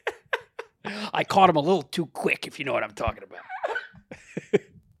 mine. I caught him a little too quick, if you know what I'm talking about.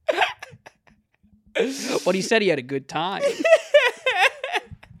 But he said he had a good time.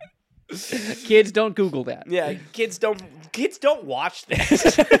 Kids, don't Google that. Yeah, kids don't watch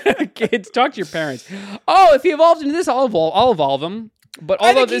this. Kids, talk to your parents. Oh, if he evolves into this, I'll evolve him. But I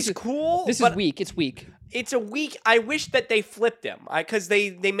although think this he's is cool. this but is weak. It's weak. It's a weak. I wish that they flipped him because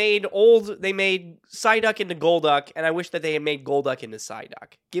they made Psyduck into Golduck, and I wish that they had made Golduck into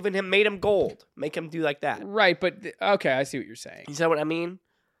Psyduck. Made him gold. Make him do like that. Right, but okay, I see what you're saying. You know what I mean?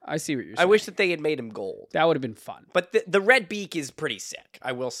 I see what you're saying. I wish that they had made him gold. that would have been fun. But the red beak is pretty sick.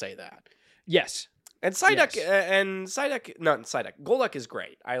 I will say that. Yes. And Psyduck Yes. Golduck is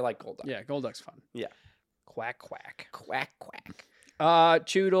great. I like Golduck. Yeah, Golduck's fun. Yeah. Quack quack. Quack quack.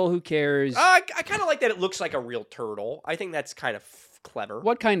 Choodle, who cares? I kind of like that. It looks like a real turtle. I think that's kind of clever.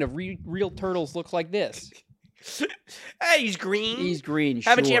 What kind of real turtles look like this? Hey, he's green. He's green.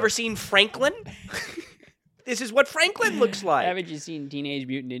 Haven't you sure. ever seen Franklin? This is what Franklin looks like. Haven't you seen Teenage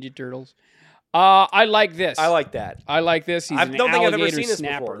Mutant Ninja Turtles? I like this. I like that. I like this. He's I an don't think I've ever alligator seen this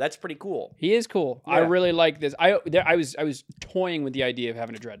snapper. before. That's pretty cool. He is cool. I Yeah. really like this. I was toying with the idea of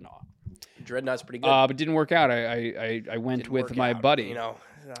having a Dreadnought, Dreadnought's pretty good. but it didn't work out. I went Didn't with work my out, buddy. You know,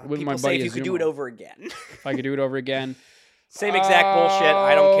 With people my say buddy if you could do it Azuma. over again. If I could do it over again. Same exact bullshit.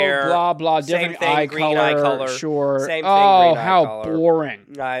 I don't care. Blah blah. Same Different thing, green eye color. Sure. Same thing, Oh, green eye how color. boring.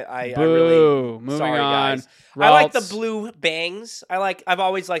 I Boo. really. Moving sorry, on. guys. I like the Ralts. blue bangs. I've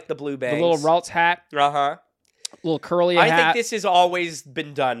always liked the blue The bangs. little Ralts hat, Uh-huh. little curly I hat. think this has always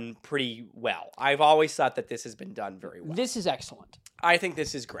been done pretty well. I've always thought that this has been done very well. This is excellent. I think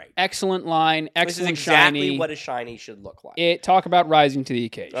this is great. Excellent line. This is Excellent exactly shiny. what a shiny should look like. Talk about rising to the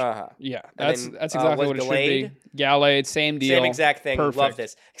occasion. Uh-huh. Yeah, And that's then, exactly was what it Gallade? should be. Gallade, same deal. Same exact thing. Love Perfect.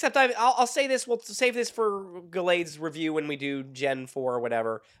 this. Except I'll say this. We'll save this for Gallade's review when we do Gen 4 or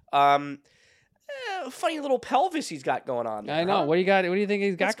whatever. Funny little pelvis he's got going on there. I know. Huh? What do you got? What do you think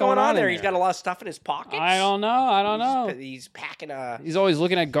he's got What's going on in there? He's got a lot of stuff in his pockets. I don't know. He's packing a. He's always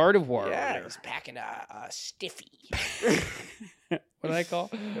looking at Gardevoir. over Yeah, there. he's packing a stiffy. What do I call?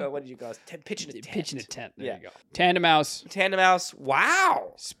 What did you call it? Pitching a tent. Pitching a tent. There Yeah. you go. Tandem mouse. Tandem mouse.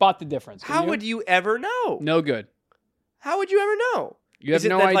 Wow. Spot the difference. How would you ever know? No good. How would you ever know? You have is it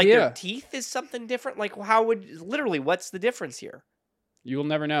no that, idea. Like their teeth is something different? Like how would literally? What's the difference here? You will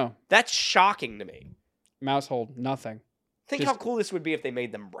never know. That's shocking to me. Mouse hold. Nothing. Think Just- how cool this would be if they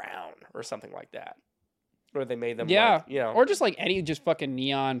made them brown or something like that, or they made them Yeah. like, Or just like any just fucking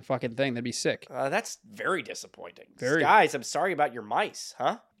neon fucking thing. That'd be sick. that's very disappointing. Very. Guys, I'm sorry about your mice,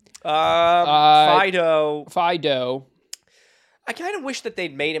 huh? Fido. I kind of wish that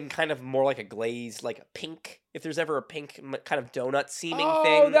they'd made him kind of more like a glaze, like a pink. If there's ever a pink kind of donut seeming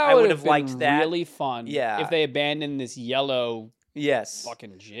thing, that I would would have liked been that. Really fun. Yeah. If they abandoned this yellow Yes.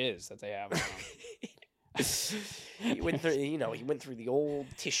 fucking jizz that they have. He went through, he went through the old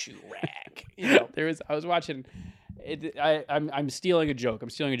tissue rag. I was watching. I'm stealing a joke.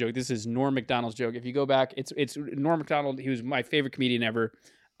 This is Norm Macdonald's joke. If you go back, it's Norm Macdonald. He was my favorite comedian ever.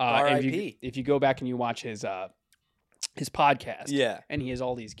 And if you go back and you watch his podcast, Yeah. and he has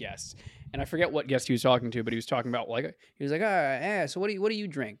all these guests, and I forget what guest he was talking to, but he was talking about he was like, so what do you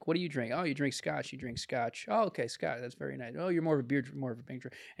drink? What do you drink? Oh, you drink scotch. You drink scotch. Oh, okay, scotch. That's very nice. Oh, you're more of a beer, more of a pink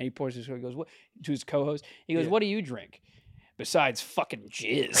drink. And he pours this. He goes, what to his co-host? He goes, Yeah. what do you drink besides fucking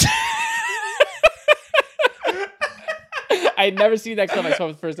jizz? I had never seen that clip. I saw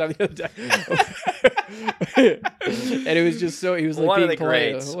it the first time the other day. And it was just so, he was like, One of being the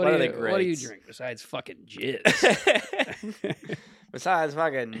polite. greats. What One do of the you- What do you greats. drink besides fucking jizz? Besides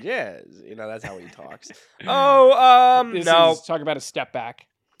fucking jazz, that's how he talks. Oh, This no. is talk about a step back.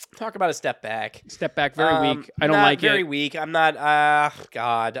 Talk about a step back. Step back, very weak. I don't not like it. very weak. I'm not.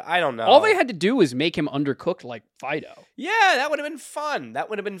 God, I don't know. All they had to do was make him undercooked like Fido. Yeah, that would have been fun. That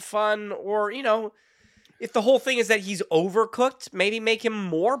would have been fun. Or if the whole thing is that he's overcooked, maybe make him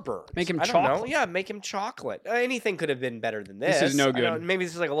more burnt. Make him I don't know. chocolate. Yeah, make him chocolate. Anything could have been better than this. This is no I good. don't- maybe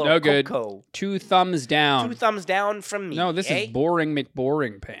this is like a little No good. cocoa. 2 thumbs down. 2 thumbs down from me. No, this eh? is boring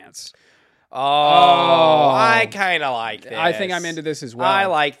McBoring pants. Oh, I kind of like this. I think I'm into this as well. I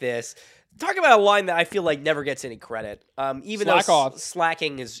like this. Talk about a line that I feel like never gets any credit. Even Slack though off.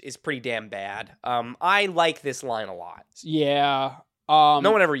 slacking is pretty damn bad. I like this line a lot. Yeah.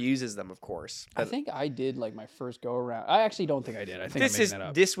 No one ever uses them, of course. I think I did like my first go around. I actually don't think I did. I think this I'm is making that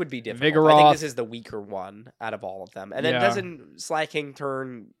up. this would be difficult. I Vigoroth. think this is the weaker one out of all of them. And then Yeah. doesn't slacking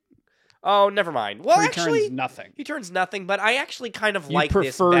turn? Oh, never mind. Well, He actually, turns nothing. he turns nothing. But I actually kind of You like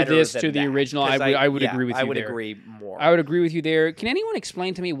prefer this better this than to the that, original. 'cause I would agree with I you would there. agree more. I would agree with you there. Can anyone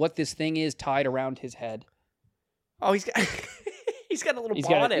explain to me what this thing is tied around his head? Oh, he's got he's got a little He's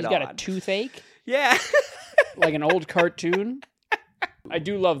got bonnet a on. toothache, Yeah. like an old cartoon. I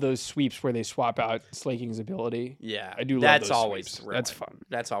do love those sweeps where they swap out Slaking's ability. Yeah, I do love That's those always sweeps. thrilling. That's fun.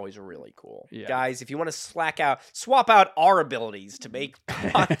 That's always really cool. Yeah. Guys, if you want to swap out our abilities to make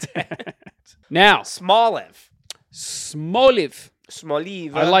content. Now, Smoliv. Smoliv.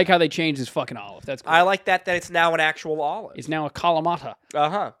 I like how they changed his fucking olive. That's cool. I like that it's now an actual olive. It's now a Kalamata.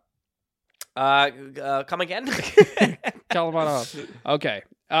 Uh-huh. Come again? Kalamata. Okay.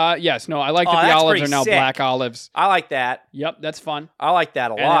 Yes. No. I like Oh, that the that's olives pretty are now sick. black olives. I like that. Yep. That's fun. I like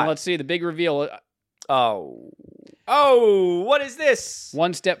that a And lot. then let's see the big reveal. Oh, what is this?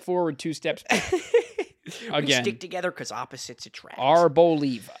 1 step forward, 2 steps back. We Again. stick together because opposites attract.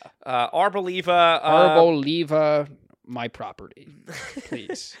 Arboliva. Arboliva. Arboliva, my property.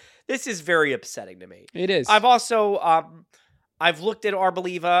 Please. This is very upsetting to me. It is. I've also I've looked at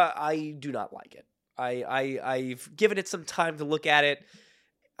Arboliva. I do not like it. I've given it some time to look at it.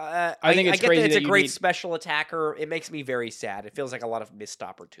 I think it's get crazy that it's that a you great need- special attacker. It makes me very sad. It feels like a lot of missed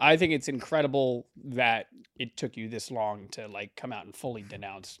opportunity. I think it's incredible that it took you this long to like come out and fully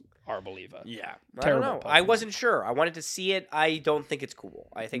denounce Arboliva. Yeah, Terrible I don't know. I Pokemon. wasn't sure. I wanted to see it. I don't think it's cool.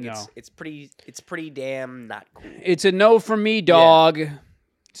 I think No. it's pretty damn not cool. It's a no from me, dog.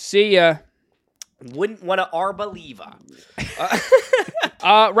 See ya. Wouldn't want to Arboliva.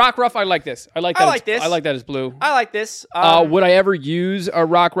 Rockruff, I like this. I like that. I like this. I like that it's blue. I like this. Would I ever use a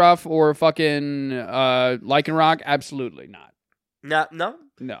Rockruff or fucking Lycanroc? Absolutely not. No.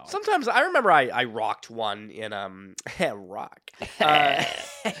 No. Sometimes I remember I rocked one in rock.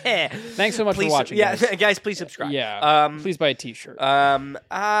 Thanks so much for watching. Yeah, guys. guys, please subscribe. Yeah. Please buy a T-shirt.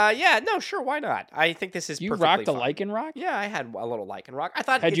 Yeah, no, sure, why not? I think this is You perfectly rocked a fine. Lycanroc? Yeah, I had a little Lycanroc. I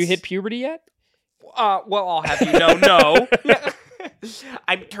thought Had you hit puberty yet? well, I'll have you know, no.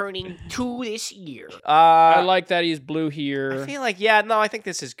 I'm turning 2 this year. I like that he's blue I here. feel like I think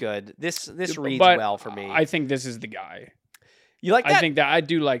this is good. This reads But well for me. I think this is the guy. You like that? I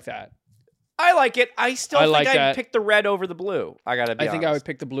do like that. I like it. I still I think like I'd that. pick the red over the blue. I gotta be I think I would honest.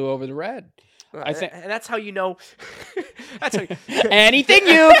 pick the blue over the red. I think and that's how you know. That's how anything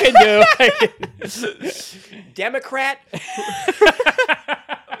you can do. Democrat,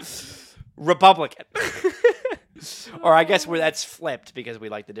 Republican, or I guess where that's flipped because we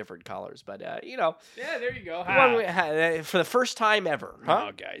like the different colors. But Yeah, there you go. for the first time ever, huh?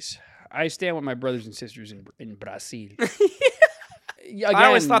 Oh, guys, I stand with my brothers and sisters in Brazil. I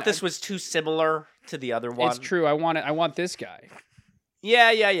always thought this was too similar to the other one. It's true. I want this guy.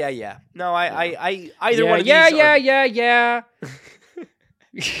 Yeah. No, I either one of yeah, these. yeah.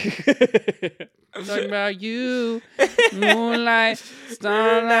 Talking about you, moonlight,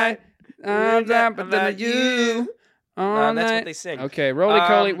 starlight, I'm about you. All That's night. what they sing. Okay,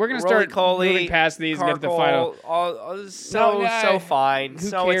 roly-poly. We're going to start Roly-Poly, moving past these and get to the final. So fine. Who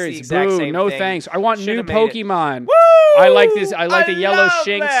so cares? It's the exact Boo, same no thing. thanks. I want Should've new made it. Pokemon. Woo! I like this. I like the yellow love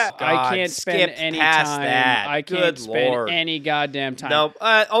Shinx. that. I God, can't spend skip any past time. that. I can't Good spend Lord. any goddamn time. No,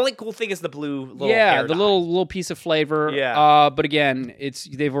 only cool thing is the blue little Yeah, hair the dye. little piece of flavor. Yeah. But again,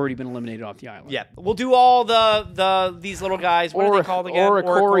 they've already been eliminated off the island. Yeah, we'll do all these little guys. What are they called again?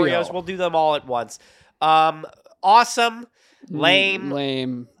 Oricorios. We'll do them all at once. Awesome. Lame.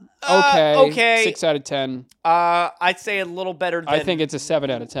 Lame. Okay. Okay. 6 out of 10. I'd say a little better than. I think it's a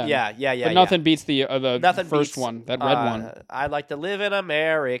 7 out of 10. Yeah. But nothing beats the Nothing first beats, one, that red one. I'd like to live in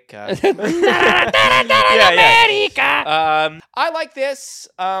America. America. I like this.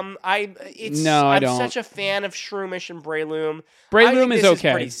 No, I I'm don't. such a fan of Shroomish and Breloom. Breloom is Pretty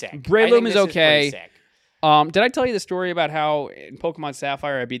okay. sick. Breloom is okay. Did I tell you the story about how in Pokemon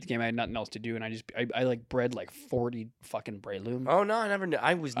Sapphire I beat the game, I had nothing else to do, and I like bred like 40 fucking Breloom. Oh no, I never knew.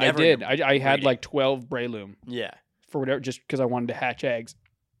 I was never. I did. I had like 12 Breloom. Yeah. For whatever, just because I wanted to hatch eggs,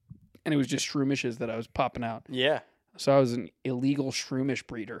 and it was just shroomishes that I was popping out. Yeah. So I was an illegal shroomish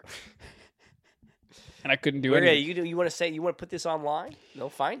breeder, and I couldn't do anything. You want to put this online? They'll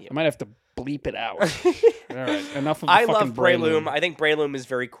find you. I might have to bleep it out. All right, enough of the I fucking love Breloom. I think Breloom is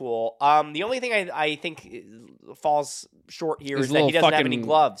very cool. The only thing I think falls short here is that he doesn't have any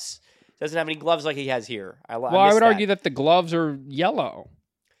gloves. Doesn't have any gloves like he has here. I would argue that the gloves are yellow.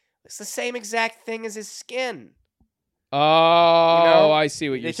 It's the same exact thing as his skin. Oh, I see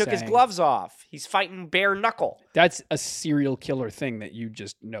what you're saying. They took his gloves off. He's fighting bare knuckle. That's a serial killer thing that you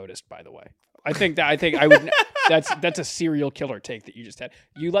just noticed, by the way. I think I would. That's a serial killer take that you just had.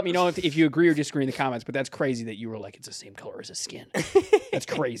 You let me know if you agree or disagree in the comments. But that's crazy that you were like, it's the same color as his skin. That's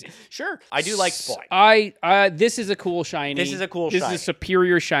crazy. Sure, I do like Spoink. This is a cool shiny. This is a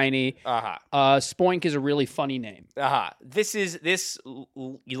superior shiny. Spoink is a really funny name. This.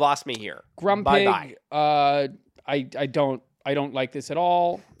 You lost me here. Grumpig. Bye. I don't like this at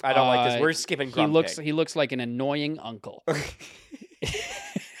all. I don't like this. We're skipping Grumpig. He looks like an annoying uncle.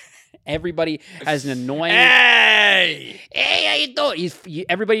 Everybody has an annoying. Hey, how you doing?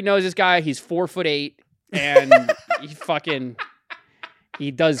 Everybody knows this guy. He's 4'8", and he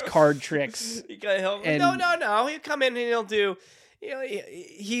does card tricks. No. He'll come in and he'll do.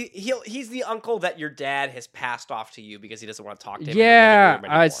 He's the uncle that your dad has passed off to you because he doesn't want to talk to him. Yeah,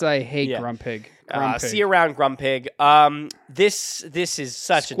 I'd say, hey, Grumpig. See you around, Grumpig. This is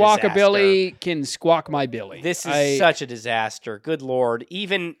such a disaster. Squawkabilly can squawk my billy. This is such a disaster. Good Lord.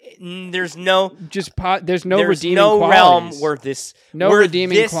 Even there's no redeeming realm qualities. where this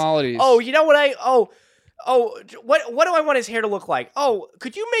redeeming qualities. Oh, you know what what do I want his hair to look like? Oh,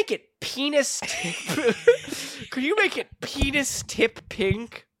 could you make it penis tip? Could you make it penis tip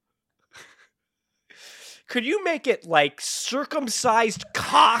pink? Could you make it like circumcised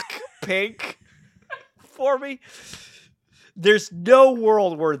cock pink for me? There's no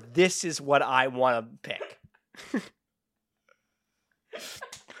world where this is what I want to pick.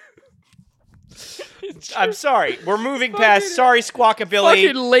 I'm sorry. We're moving past. Sorry, Squawkabilly.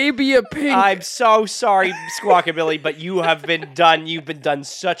 Fucking labia pink. I'm so sorry, Squawkabilly, but you've been done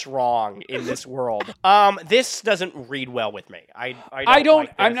such wrong in this world. This doesn't read well with me. I don't.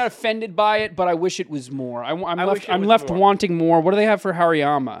 I'm not offended by it, but I wish it was more. I'm left wanting more. What do they have for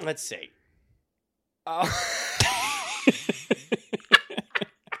Hariyama? Let's see.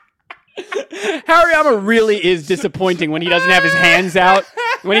 Hariyama really is disappointing when he doesn't have his hands out.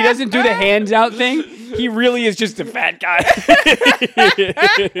 When he doesn't do the hands out thing, he really is just a fat guy.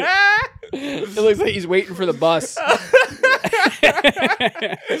 It looks like he's waiting for the bus.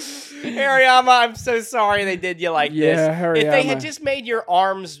 Hariyama, I'm so sorry they did you like this. Hariyama. If they had just made your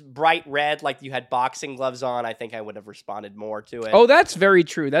arms bright red like you had boxing gloves on, I think I would have responded more to it. Oh, that's very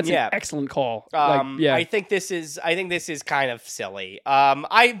true. That's an excellent call. I think this is kind of silly.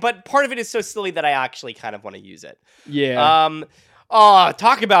 But part of it is so silly that I actually kind of want to use it. Yeah. Oh,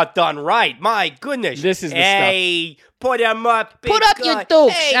 talk about done right. My goodness. This is the stuff. Put him up. Put up your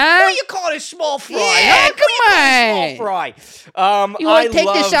dukes, hey, huh? What you call it, small fry? Yeah, huh? come on. Small fry. You want to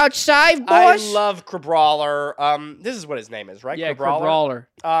take this outside, boss? I love Crabrawler. This is what his name is, right? Yeah, Crabrawler.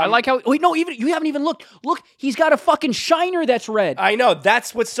 I like how... Wait, no, you haven't even looked. Look, he's got a fucking shiner that's red. I know.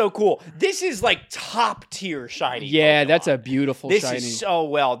 That's what's so cool. This is like top tier shiny. Yeah, Pokemon. That's a beautiful shiny. This is so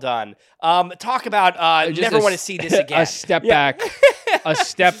well done. Talk about never want to see this again. A step back. A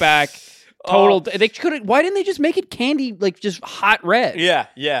step back. Total. They could. Why didn't they just make it candy, like just hot red?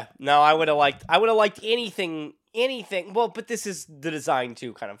 Yeah. No, I would have liked anything. Well, but this is the design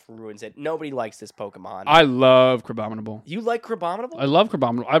too, kind of ruins it. Nobody likes this Pokemon. I love Crabominable. You like Crabominable? I love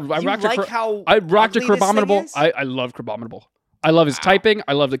Crabominable. I rocked I rocked a Crabominable. I love Crabominable. I love his typing.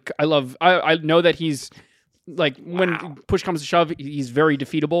 I know that he's like when push comes to shove, he's very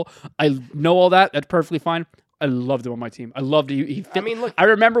defeatable. I know all that. That's perfectly fine. I loved him on my team. I loved it. He fit. I mean, look. I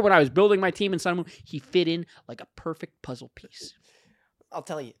remember when I was building my team in Sun and Moon, he fit in like a perfect puzzle piece. I'll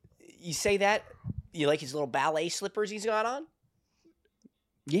tell you. You say that? You like his little ballet slippers he's got on?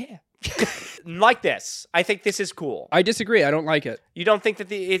 Yeah. Like this. I think this is cool. I disagree. I don't like it. You don't think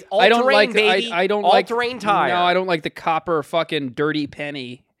that it's all-terrain, baby? I don't all-terrain tire. No, I don't like the copper fucking dirty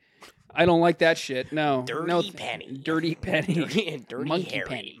penny. I don't like that shit. No. Dirty penny. Dirty Monkey Harry.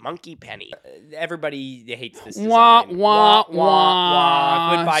 penny. Monkey penny. Everybody hates this design. Wah, wah,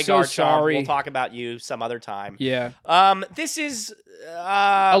 wah. Goodbye, So Garchomp. sorry. We'll talk about you some other time. Yeah. This is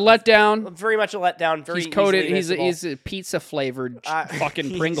A letdown. Very much a letdown. Very He's coated. easily He's a pizza flavored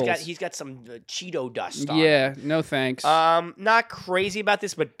fucking Pringles. He's got some Cheeto dust on Yeah, him. no thanks. Not crazy about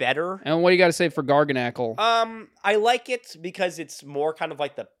this, but better. And what do you got to say for Garganackle? I like it because it's more kind of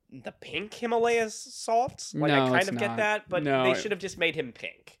like the pink Himalaya salt. Like No, I kind it's of not. get that, but No. they should have just made him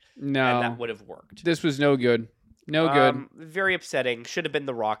pink. No, And that would have worked. this was no good. No good. Very upsetting. Should have been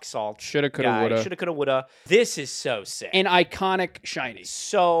the rock salt. Shoulda, coulda, woulda. Shoulda, coulda, woulda. This is so sick. An iconic shiny.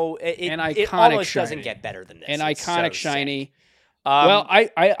 So it iconic almost shiny. doesn't get better than this. An It's iconic so shiny. sick. Well,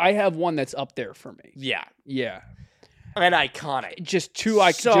 I have one that's up there for me. Yeah. Yeah. An iconic. Just two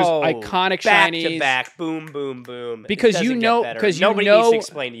So, just iconic back shinies. to back, boom, boom, boom. Because It you doesn't get know- better. 'cause you nobody know- needs to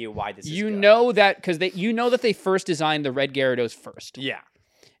explain to you why this is You good. know that because you know that they first designed the red Gyarados first. Yeah.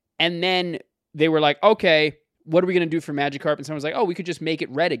 And then they were like, okay, what are we going to do for Magikarp? And someone's like, oh, we could just make it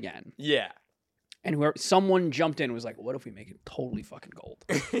red again. Yeah. And someone jumped in and was like, what if we make it totally fucking gold?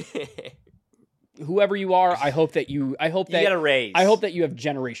 Whoever you are, I hope that You get a raise. I hope that you have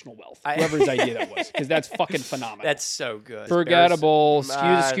generational wealth. Whoever's idea that was, because that's fucking phenomenal. That's so good. Forgettable.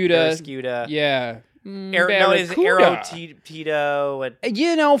 Scuda. Scuda. Yeah. It's Arrow Tito. And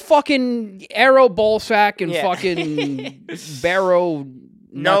You know, fucking Arrow Ballsack and Yeah. fucking Barrow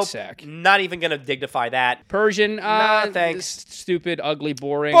nope, Nutsack. not even going to dignify that. Persian. Nah, thanks. Stupid, ugly,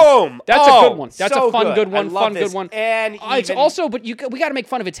 boring. Boom. That's a good one. That's so a fun, good one. I love Fun, this. good one. And It's even- also, but we got to make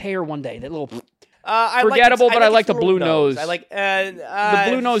fun of its hair one day. That little. I forgettable, but I like the its blue little nose. I like the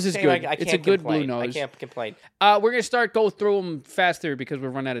blue nose is same, good. I It's can't a good complain. blue I nose. can't complain. We're gonna go through them faster because we're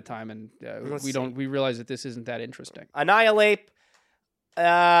running out of time, and Let's we realize that this isn't that interesting. Annihilate.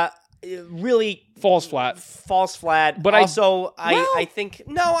 Really Falls flat. falls flat. But also, well- I think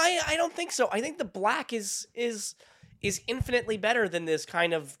I don't think so. I think the black is infinitely better than this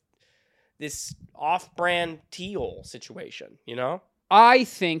kind of this off-brand teal situation. You know? I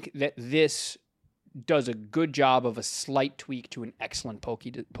think that this does a good job of a slight tweak to an excellent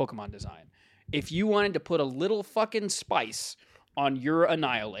Pokemon design. If you wanted to put a little fucking spice on your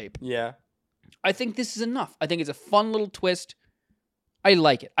Annihilate, Yeah. I think this is enough. I think it's a fun little twist. I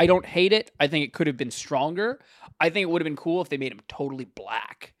like it. I don't hate it. I think it could have been stronger. I think it would have been cool if they made him totally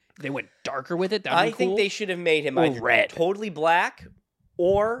black. If they went darker with it, that would I be cool. think they should have made him Or either red. totally black,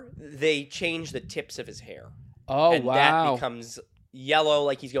 or they change the tips of his hair. Oh, and wow. that becomes yellow,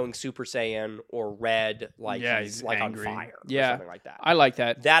 like he's going Super Saiyan, or red, like Yeah, he's he's like angry. on fire, Yeah. or something like that. I like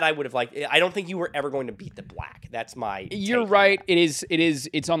that. That I would have liked. I don't think you were ever going to beat the black. That's my. You're take on right. that.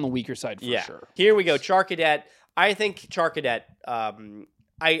 It's on the weaker side for Yeah. sure. Here we go. Charcadet. I think Charcadet.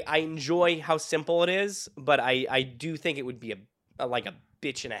 I enjoy how simple it is, but I do think it would be like a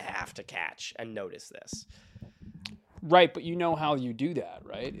bitch and a half to catch and notice this. Right, but you know how you do that,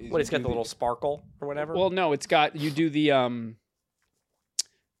 right? What, it's got the little sparkle or whatever? Well, no, it's got you do the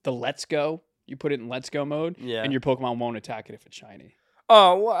Let's Go. You put it in Let's Go mode, Yeah. and your Pokemon won't attack it if it's shiny.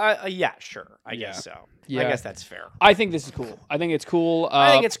 Oh, well, yeah, sure. I Yeah. guess so. Yeah. I guess that's fair. I think this is cool. I think it's cool.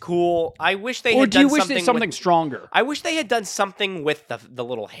 I think it's cool. I wish they Or had do you done wish something there's something with, stronger? I wish they had done something with the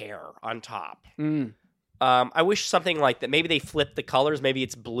little hair on top. Mm. I wish something like that. Maybe they flipped the colors. Maybe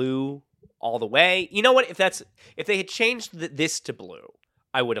it's blue all the way. You know what? If they had changed this to blue,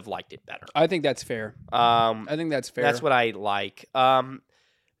 I would have liked it better. I think that's fair. I think that's fair. That's what I like.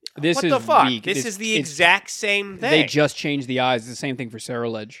 This what is the fuck? weak. This is the it's- exact same thing. They just changed the eyes. It's the same thing for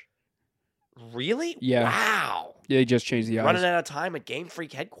Ceruledge. Really? Yeah. Wow. Yeah, they just changed the eyes. Running out of time at Game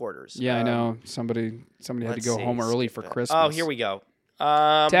Freak headquarters. Yeah, I know. Somebody had to let's go see. home early for Skip it. Christmas. Oh, here we go.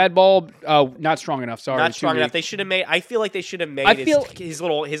 Tadbulb, not strong enough. Sorry, Not too strong enough. weak. They should have made. I feel like they should have made I feel- his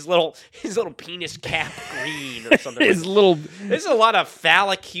little penis cap green or something. His little. There's a lot of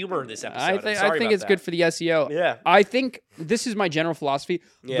phallic humor in this episode. I I'm think sorry about it's that. good for the SEO. Yeah. I think this is my general philosophy.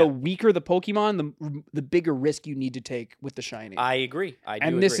 Yeah. The weaker the Pokemon, the bigger risk you need to take with the shiny. I agree. I do.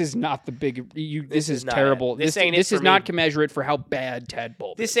 and this agree. is not the big. This is not terrible. it. This ain't it This for is not me. commensurate for how bad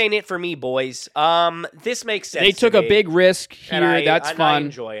Tadbulb. This ain't it for me, boys. This makes sense. They to took a me, big risk and here. That's I fun.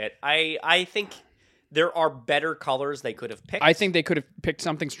 enjoy it. I think there are better colors they could have picked. I think they could have picked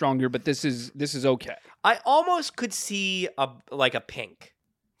something stronger, but this is okay. I almost could see a pink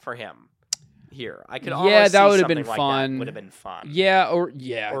for him here. I could Yeah, almost that see would have been something like fun. That would have been fun. Yeah,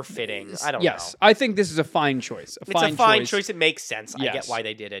 Or fitting. I don't yes, know. I think this is a fine choice. It's a fine choice. It makes sense. I get Yes. why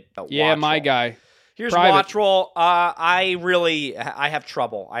they did it. Yeah, Watchroll. my guy. Here's Private. Watchroll. I have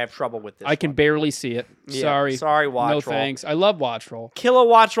trouble. I have trouble with this. I can one. barely see it. Yeah, Sorry. sorry, Watchroll. No thanks. I love Watchroll. Killa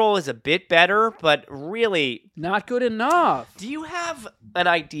Watchroll is a bit better, but really, Not good enough. do you have an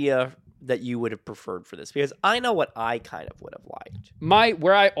idea that you would have preferred for this? Because I know what I kind of would have liked.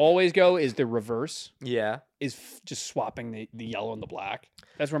 Where I always go is the reverse. Yeah. Is just swapping the yellow and the black.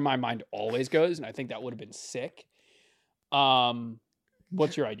 That's where my mind always goes, and I think that would have been sick.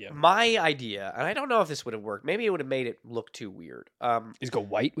 What's your idea? My idea, and I don't know if this would have worked. Maybe it would have made it look too weird. Is go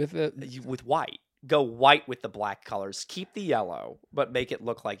white with the with white. Go white with the black colors. Keep the yellow, but make it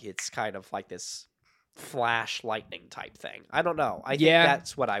look like it's kind of like this flash lightning type thing. I don't know. I think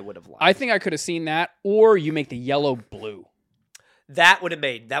that's what I would have liked. I think I could have seen that, or you make the yellow blue. That would have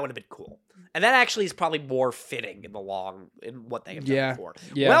been cool. And that actually is probably more fitting in what they have done before.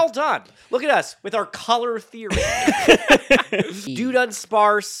 Yeah. Well done. Look at us with our color theory. Dude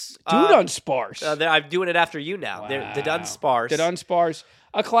Unsparse. I'm doing it after you now. Wow. The Dunsparse. The Dunsparse.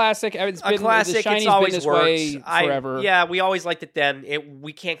 A classic. It's been, a classic. The shiny's It's always been this worked. way forever. We always liked it then.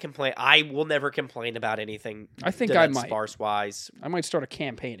 We can't complain. I will never complain about anything. I think I might. Sparse-wise. I might start a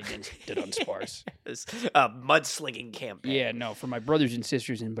campaign against the Dunsparse. A mudslinging campaign. Yeah, no, for my brothers and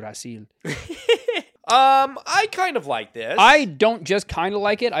sisters in Brazil. I kind of like this. I don't just kind of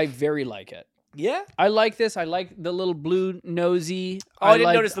like it. I very like it. Yeah, I like this. I like the little blue nosy. Oh, I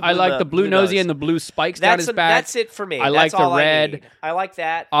didn't notice the blue. I like the blue nosy and the blue spikes down his back. That's it for me. I like the red. I like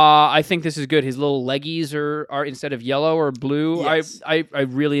that. I think this is good. His little leggies are instead of yellow or blue. Yes. I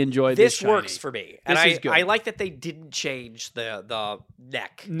really enjoy this. This works for me, and is good. I like that they didn't change the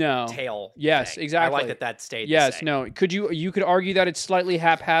neck, tail. Yes, thing. Exactly. I like that stayed. Yes, the same. no. You could argue that it's slightly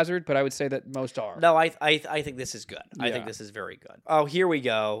haphazard, but I would say that most are. No, I think this is good. I think this is very good. Oh, here we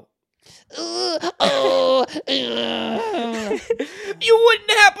go. You wouldn't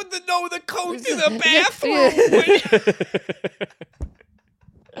happen to know the code to the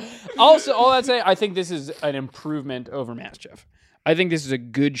bathroom. Also, all I'd say, I think this is an improvement over Mastiff. I think this is a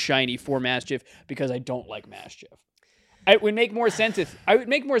good shiny for Mastiff because I don't like Mastiff. It would make more sense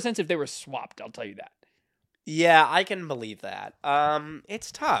if they were swapped. I'll tell you that. Yeah, I can believe that.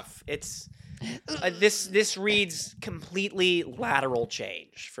 It's tough. It's. This reads completely lateral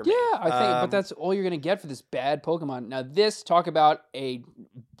change for me. Yeah, I think, but that's all you're gonna get for this bad Pokemon. Now, talk about a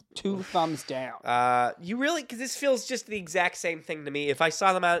 2 thumbs down. You really, because this feels just the exact same thing to me. If I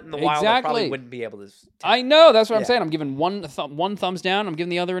saw them out in the wild, I probably wouldn't be able to. I know, that's what I'm saying. I'm giving one thumbs down. I'm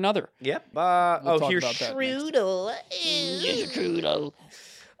giving the other another. Yep. Here's Strudel. Strudel.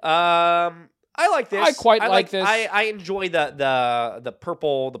 I like this. I quite like this. I enjoy the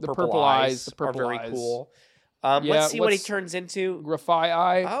purple. The purple eyes. The purple are very eyes. cool. Let's see what he turns into. Grafai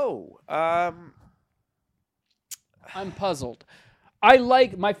Eye. Oh. I'm puzzled.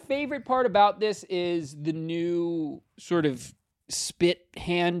 My favorite part about this is the new sort of spit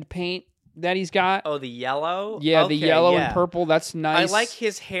hand paint that he's got. Oh, the yellow? Yeah, okay, the yellow and purple. That's nice. I like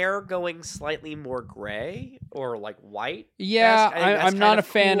his hair going slightly more gray or like white. Yeah, I'm not a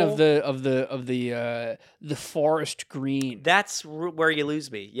fan cool. of the forest green. That's where you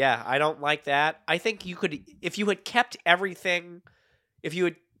lose me. Yeah, I don't like that. I think you could, if you had kept everything, if you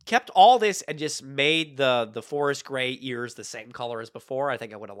had kept all this and just made the forest gray ears the same color as before, I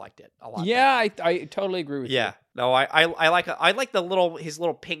think I would have liked it a lot. Yeah, I totally agree with you. Yeah, no, I like his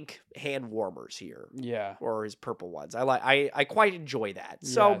little pink hand warmers here. Yeah, or his purple ones. I quite enjoy that.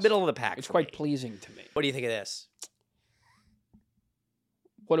 So middle of the pack. It's quite pleasing to me. What do you think of this?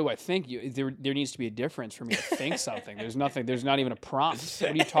 What do I think? There needs to be a difference for me to think something. There's nothing. There's not even a prompt.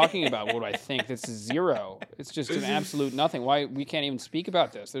 What are you talking about? What do I think? This is zero. It's just an absolute nothing. Why we can't even speak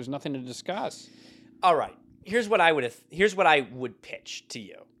about this? There's nothing to discuss. All right. Here's what I would pitch to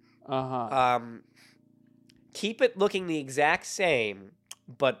you. Keep it looking the exact same,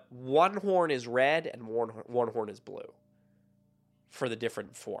 but one horn is red and one horn is blue for the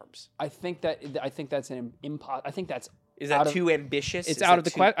different forms. I think that's an impossible. I think that's. Is that too ambitious? It's out of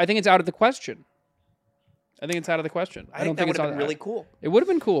the question. I think it's out of the question. I think it's out of the question. I don't think that would have been really cool. It would have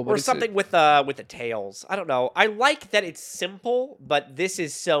been cool, but or something with the tails. I don't know. I like that it's simple, but this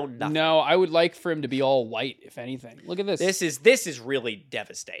is so nothing. No, I would like for him to be all white. If anything, look at this. This is really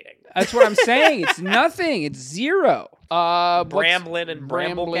devastating. That's what I'm saying. It's nothing. It's zero. Bramblin and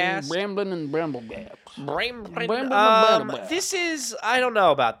Bramblecast. Bramblin and Bramblecast. This is, I don't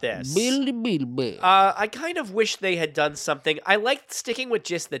know about this. I kind of wish they had done something. I liked sticking with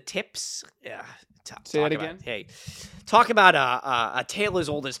just the tips. Yeah. Say that again. Talk about a tale as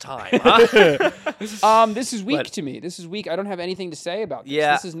old as time. Huh? This is weak to me. This is weak. I don't have anything to say about this.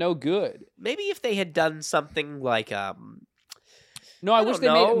 Yeah. This is no good. Maybe if they had done something like No, I wish they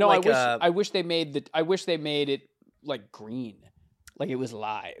made. No, like I wish they made it like green, like it was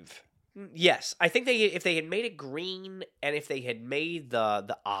live. Yes, I think if they had made it green and if they had made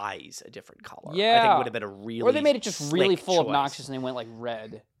the eyes a different color, I think it would have been a really or they made it just really full choice. obnoxious and they went like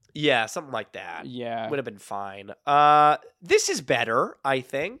red. Yeah, something like that. Yeah. Would have been fine. This is better, I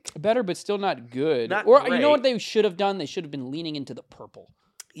think. Better, but still not good. Not or you great. know what they should have done? They should have been leaning into the purple.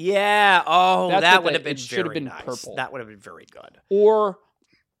 Yeah. Oh, That's that what would they- have been it should have very been nice. purple. That would have been very good. Or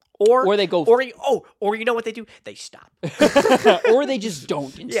they go Or you know what they do? They stop. or they just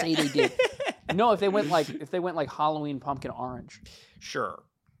don't and Yeah. say they did. No, if they went like Halloween pumpkin orange Sure.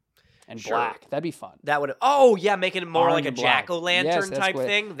 and Sure. black, that'd be fun. That would. Oh yeah, making it more Orange like a and black. jack-o'-lantern Yes, that's type what-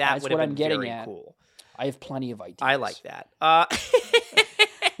 thing. That that's would what have I'm been getting very at. cool. I have plenty of ideas. I like that.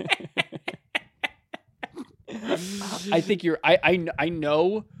 I think you're. I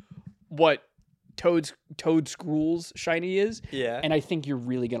know what Toad Scrool's shiny is, Yeah. and I think you're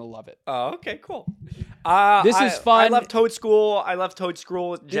really gonna love it. Oh, okay, cool. This is fun. I love Toad School. I love Toad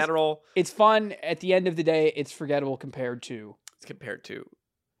Scroll in general. It's fun. At the end of the day, it's forgettable compared to. It's compared to.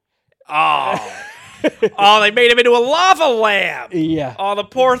 Oh. Oh, they made him into a lava lamp. Yeah, Oh, the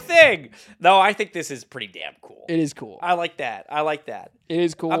poor thing. No, I think this is pretty damn cool. it is cool. I like that. I like that. It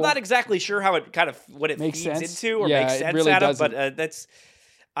is cool. I'm not exactly sure how it kind of what it Makes feeds sense. into or Yeah, makes it sense really out of, doesn't. but that's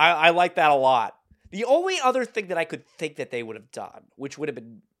I like that a lot. The only other thing that I could think that they would have done, which would have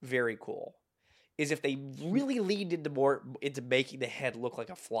been very cool, is if they really leaned into making the head look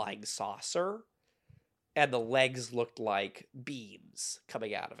like a flying saucer, and the legs looked like beams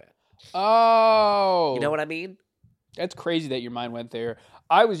coming out of it. Oh, You know what I mean? that's crazy that your mind went there.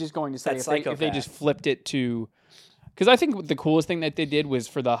 I was just going to say That if they psychopath. just flipped it to, because I think the coolest thing that they did was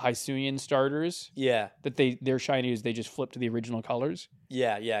for the Hisuian starters Yeah, that their shiny is they just flipped to the original colors.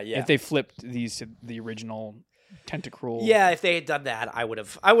 yeah. If they flipped these to the original Tentacruel, Yeah, if they had done that, I would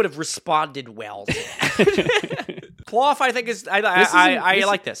have responded well. To that. Cloth, I think is I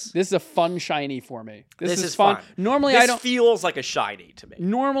like this. This is a fun shiny for me. This is is fun. fun. Normally This I don't. feels like a shiny to me.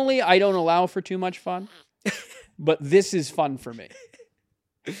 Normally I don't allow for too much fun, but this is fun for me.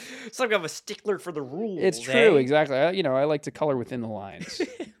 It's like I'm a stickler for the rules. It's true, eh? exactly. I like to color within the lines.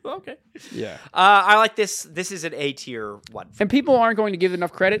 Okay. Yeah. I like this. This is an A tier one. And people aren't going to give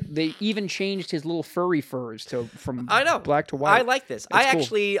enough credit. They even changed his little furry furs from I know. black to white. I like this. That's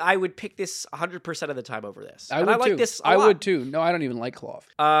cool. I would pick this 100% of the time over this. I And would I like too. this. I would too. No, I don't even like cloth.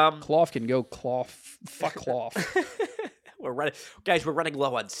 Um, Cloth can go cloth. Fuck cloth. we're running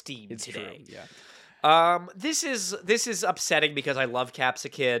low on steam It's today. true. Yeah. This is upsetting because I love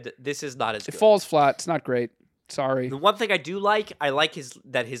Capsicid. This is not as It good. falls flat. It's not great. Sorry. The one thing I do like, I like his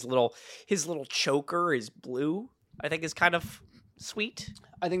little choker is blue. I think is kind of sweet.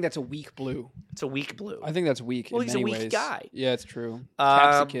 I think that's a weak blue. It's a weak blue. I think that's weak. Well, in he's a many weak ways. guy. Yeah, it's true.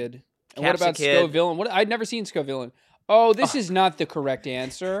 Capsicid. And what about Capsicid. Scovillain? I'd never seen Scovillain. Oh, this is not the correct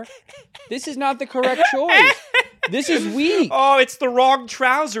answer. This is not the correct choice. This is weak. Oh, it's the wrong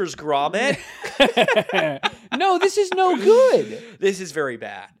trousers, Gromit. No, this is no good. This is very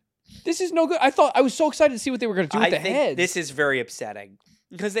bad. This is no good. I was so excited to see what they were going to do with I the think heads. this is very upsetting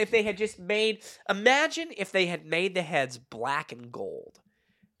because if they had just imagine if they had made the heads black and gold,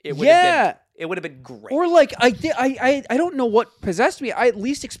 it would have been great. Or like I don't know what possessed me. I at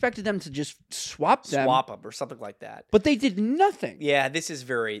least expected them to just swap them. or something like that. But they did nothing. Yeah, this is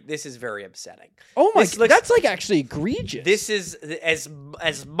very upsetting. Oh my! This looks- That's like actually egregious. This is as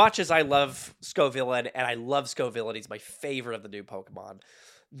much as I love Scovillain, and I love Scovillain. He's my favorite of the new Pokemon.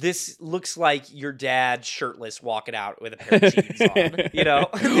 This looks like your dad shirtless walking out with a pair of jeans on. You know,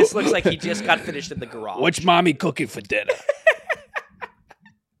 this looks like he just got finished in the garage. What's mommy cooking for dinner?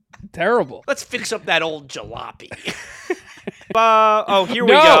 Terrible. Let's fix up that old jalopy. Here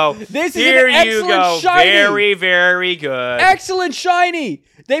we No, go. this is an Here you excellent go. shiny. Very, very good. Excellent shiny.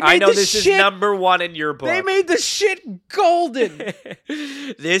 They made I know the this shit. is number one in your book. They made the shit golden.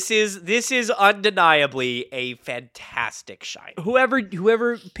 This is undeniably a fantastic shiny.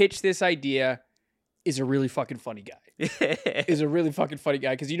 whoever pitched this idea is a really fucking funny guy. Is a really fucking funny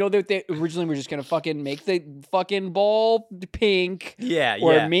guy because you know that they originally were just gonna fucking make the fucking ball pink Yeah,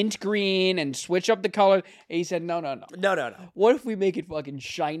 or yeah. mint green and switch up the color. And he said, no. No. What if we make it fucking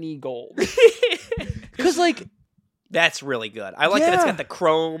shiny gold? Because like That's really good. I like that it's Yeah. got the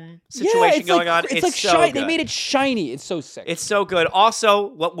chrome yeah, situation it's going like, on. It's like so shiny. good. They made it shiny. It's so sick. It's so good. Also,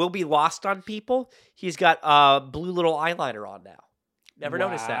 what will be lost on people, he's got blue little eyeliner on now. Never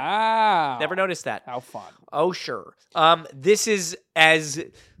noticed that. Wow. Never noticed that. How fun. Oh, sure. This is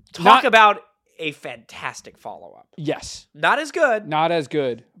talk Not- about a fantastic follow-up. Yes. Not as good, Not as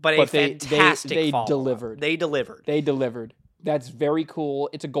good, but a they fantastic follow-up. delivered. They delivered. They delivered. That's very cool.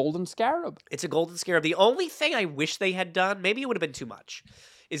 It's a golden scarab. It's a golden scarab. The only thing I wish they had done, maybe it would have been too much,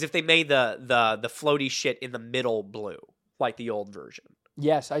 is if they made the floaty shit in the middle blue. like the old version.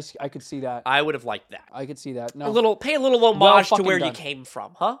 Yes, I could see that. I would have liked that. I could see that. No, Pay a little homage to fucking where you done. came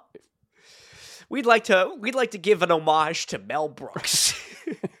from, huh? We'd like to give an homage to Mel Brooks.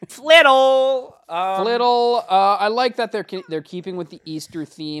 Flittle. Flittle. I like that they're keeping with the Easter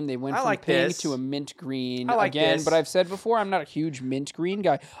theme. They went I from like pink this. to a mint green I like again. this. But I've said before, I'm not a huge mint green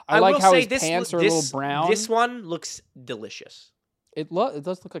guy. I will like how say his this, pants are a this, little brown. This one looks delicious. It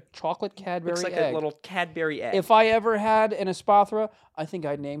does look like chocolate Cadbury Looks like egg. a little Cadbury egg. If I ever had an Espathra, I think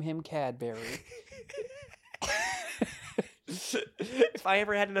I'd name him Cadbury. If I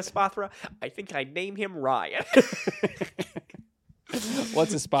ever had an Espathra, I think I'd name him Ryan.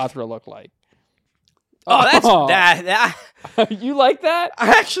 What's Espathra look like? Oh, that's that. You like that? I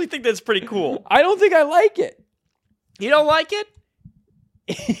actually think that's pretty cool. I don't think I like it. You don't like it?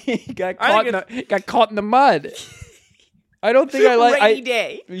 He got caught in the mud. I don't think I like. Rainy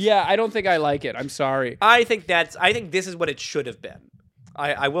day. Yeah, I don't think I like it. I'm sorry. I think this is what it should have been.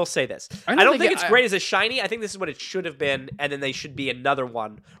 I will say this. I don't don't think think it's great as a shiny. I think this is what it should have been, and then they should be another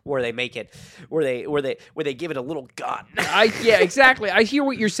one where they make it, where they give it a little gun. Yeah, exactly. I hear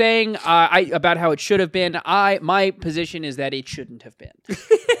what you're saying. About how it should have been. My position is that it shouldn't have been.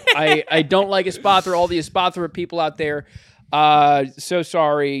 I don't like Espathra. All the Espathra people out there. So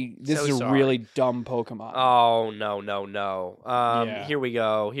sorry. This So is a sorry. really dumb Pokemon. Oh no. Yeah. Here we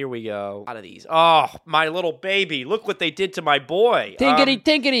go. A lot of these. Oh, my little baby! Look what they did to my boy.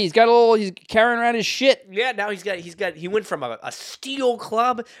 Tinkety. He's carrying around his shit. Yeah, now he went from a steel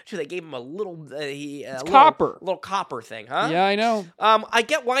club to they gave him a little copper. little copper thing, huh? Yeah, I know. I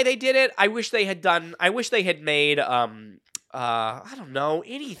get why they did it. I wish they had made I don't know,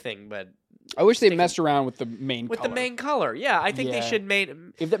 anything but I wish they messed around with the main color. the main color. Yeah, I think they Yeah. should made.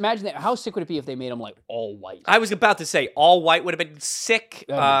 Imagine that. How sick would it be if they made them like all white? I was about to say all white would have been sick.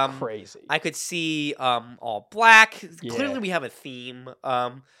 That'd be crazy. I could see all black. Yeah. Clearly, we have a theme.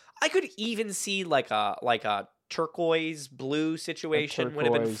 I could even see like a turquoise blue situation would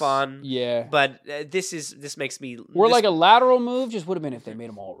have been Turquoise. fun. Yeah. But this makes me. Or this- like a lateral move just would have been if they made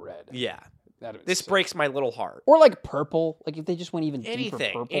them all red. yeah. That'd have been This sick. breaks my little heart. Or like purple. Like if they just went even deeper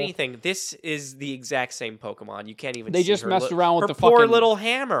purple. Anything. This is the exact same Pokemon. You can't even. They see just her messed around with her the poor fucking- little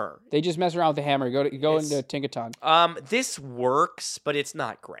hammer. They just mess around with the hammer. Go into Tinkaton. This works, but it's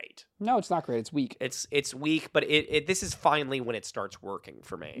not great. No, it's not great. It's weak. It's weak, but this is finally when it starts working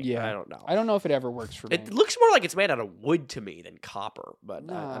for me. Yeah. I don't know. I don't know if it ever works for me. It looks more like it's made out of wood to me than copper,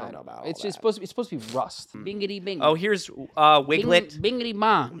 but I don't know about. It's all just that. supposed to be rust. Bingity bing. Oh, here's Wiglet. Bingity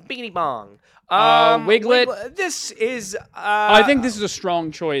bong. Bingity bong. Wiglet. This is. I think this is a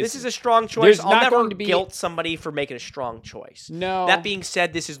strong choice. This is a strong choice. There's I'll not never going to be- guilt somebody for making a strong choice. No. That being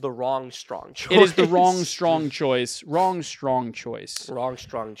said, this is the wrong strong choice. It is the wrong strong choice. Wrong strong choice. Wrong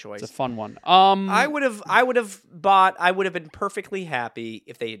strong choice. It's a fun one. I would have been perfectly happy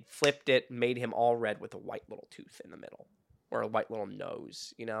if they had flipped it and made him all red with a white little tooth in the middle. Or a white little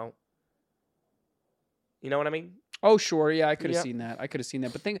nose, you know? You know what I mean? Oh sure, yeah, I could have Yep. seen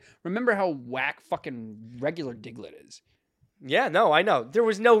that. But remember how whack fucking regular Diglett is. Yeah, no, I know. There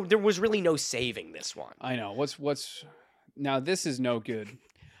was really no saving this one. I know. What's now this is no good.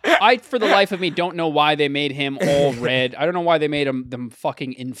 I for the life of me don't know why they made him all red. I don't know why they made him them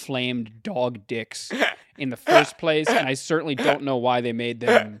fucking inflamed dog dicks in the first place, and I certainly don't know why they made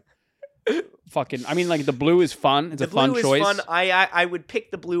them fucking. I mean, like the blue is fun. It's a fun blue choice. is fun. I would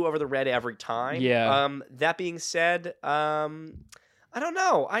pick the blue over the red every time. Yeah. That being said, I don't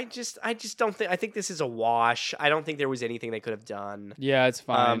know. I just don't think. I think this is a wash. I don't think there was anything they could have done. Yeah, it's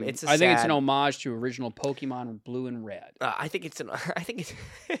fine. It's a I think it's sad- an homage to original Pokemon Blue and Red. I think it's an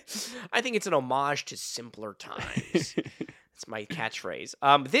homage to simpler times. It's my catchphrase.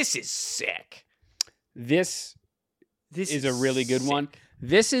 This is sick. This This is a really good sick. one.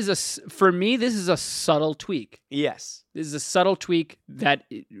 This is for me. This is a subtle tweak. Yes, This is a subtle tweak that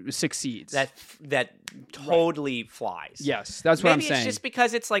succeeds. that totally flies. Yes, that's what Maybe I'm saying. it's just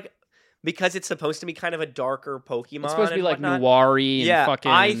because it's supposed to be kind of a darker Pokemon. It's supposed to be and like whatnot. noir-y and Yeah,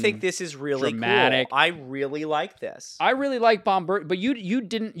 fucking. I think this is really dramatic. cool. I really like this. I really like Bombardier, but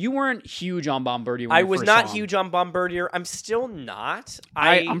you weren't huge on Bombardier. When I you was first not saw him. huge on Bombardier. I'm still not.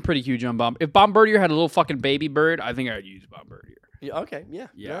 I'm pretty huge on Bomb. If Bombardier had a little fucking baby bird, I think I'd use Bombardier. Yeah, okay, yeah.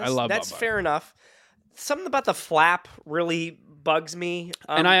 Yeah, No, I love that's Bombardier. fair enough. Something about the flap really bugs me.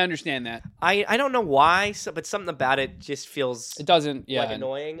 And I understand that. I don't know why, but something about it just feels It doesn't. Yeah. like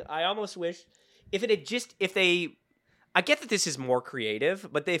annoying. I almost wish if they. I get that this is more creative,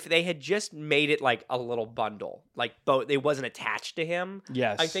 but if they had just made it like a little bundle, like both, it wasn't attached to him.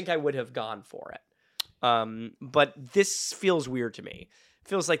 Yes. I think I would have gone for it. But this feels weird to me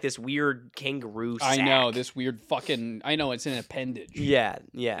Feels like this weird kangaroo sack. I know, this weird fucking... I know, it's an appendage. Yeah.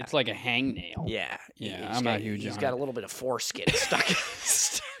 It's like a hangnail. Yeah. I'm not huge He's on got it. a little bit of foreskin stuck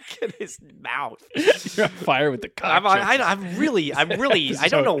in his mouth. You're on fire with the cock. I'm really, I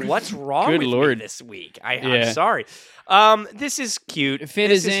don't know what's wrong Good with Lord. me this week. I'm sorry. This is cute.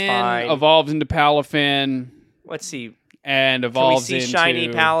 This is fine. evolves into Palafin, Let's see. and Can we evolves see into... shiny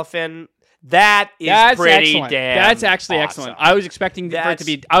Palafin? That's pretty excellent. damn That's actually awesome. excellent. I was expecting for it to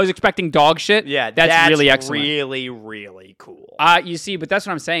be... I was expecting dog shit. Yeah, that's really excellent. really, really cool. You see, but that's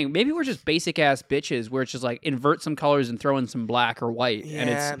what I'm saying. Maybe we're just basic ass bitches where it's just like invert some colors and throw in some black or white,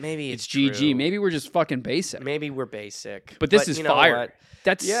 and maybe it's GG. true. Maybe we're just fucking basic. Maybe we're basic. But this is you know fire. what?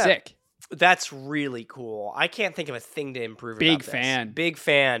 That's Yeah. sick. That's really cool. I can't think of a thing to improve Big about this. fan. Big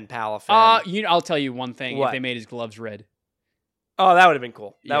fan, Palafin. I'll tell you one thing. What? If they made his gloves red. Oh, that would have been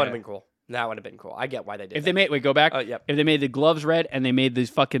cool. That Yeah. would have been cool. That would have been cool. I get why they did If they made... Wait, go back. Oh, yep. If they made the gloves red and they made these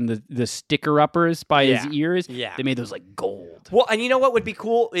fucking... The sticker uppers by his ears. Yeah. They made those like gold. Well, and you know what would be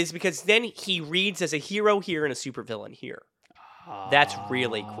cool is because then he reads as a hero here and a supervillain here. That's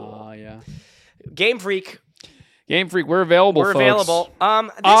really cool. Oh, yeah. Game Freak. Game Freak, we're available, We're folks. available.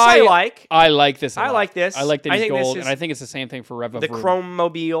 I like. I like this a I lot. like this. I like that I he's think this gold, is and I think it's the same thing for Rev. The Chrome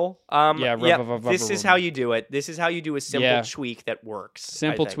Mobile. This is Rev. how you do it. This is how you do a simple Yeah. tweak that works.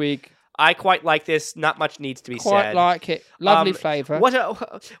 Simple I think. tweak. I quite like this. Not much needs to be Quite said. like it. Lovely flavour. What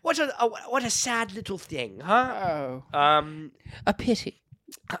a sad little thing, huh? Oh. A pity.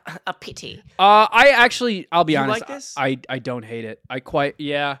 A pity. I'll be You honest. like this? I don't hate it. I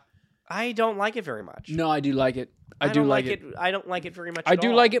don't like it very much. No, I do like it. I do don't like it. I don't like it very much. I at do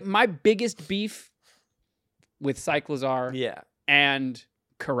all. like it. My biggest beef with Cyclozar Yeah. and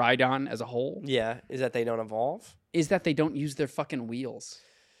Koraidon as a whole Yeah. Is that they don't evolve? is that they don't use their fucking wheels.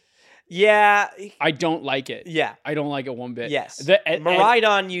 Yeah. I don't like it. Yeah. I don't like it one bit. Yes. And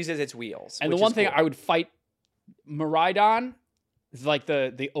Miraidon uses its wheels. the which one is thing cool. I would fight Miraidon, like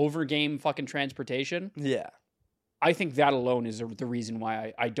the overgame fucking transportation. Yeah. I think that alone is the reason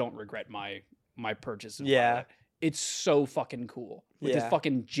why I don't regret my purchase of Yeah. Violet. It's so fucking cool. With Yeah.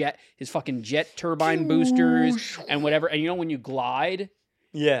 his fucking jet turbine boosters and whatever. And you know when you glide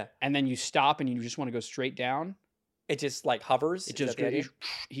Yeah. and then you stop and you just want to go straight down? It just like hovers. It Is just that the idea?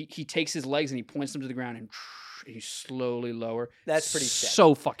 he takes his legs and he points them to the ground and you slowly lower. That's pretty sick.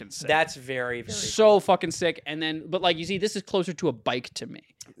 So fucking sick. That's very, very so fucking sick. And then, but like you see, this is closer to a bike to me,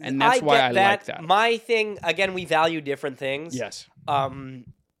 and that's why I like that. My thing again, we value different things. Yes.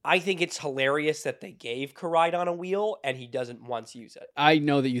 I think it's hilarious that they gave Koraidon a wheel and he doesn't once use it. I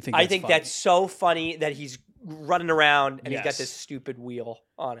know that you think. I think funny. that's so funny that he's running around and he's got Yes. this stupid wheel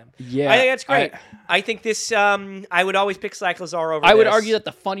on him. Yeah, I think that's great. I think this. I would always pick Cyclozar over. I would this. argue that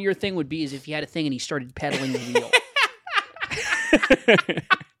the funnier thing would be is if you had a thing and he started pedaling the wheel.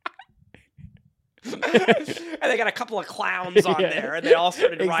 And they got a couple of clowns on there, and they all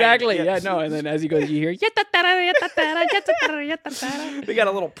started exactly. riding. Yeah, no. And then as he goes, you hear They got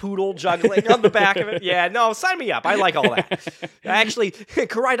a little poodle juggling on the back of it. Yeah, no, sign me up. I like all that. Actually,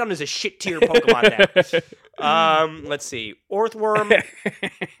 Koraidon is a shit tier Pokemon now. Let's see, Orthworm.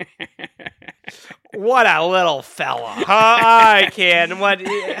 What a little fella, huh? I can. What?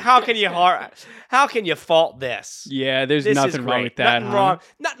 How can you fault this? Yeah, there's This is nothing wrong great. with that.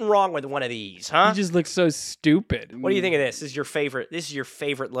 Nothing wrong with one of these, huh? You just look so stupid. What do you think of this? This is your favorite. This is your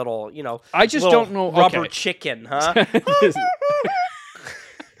favorite little, I just little don't know. rubber Okay. chicken, huh?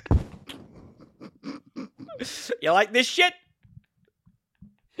 You like this shit?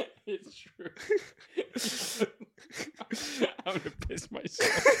 It's true. I'm gonna piss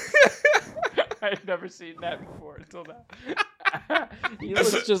myself. I've never seen that before until now. He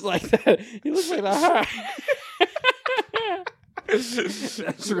looks just like that. He looks like that.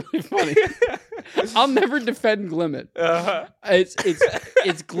 That's really funny. I'll never defend Glimmet.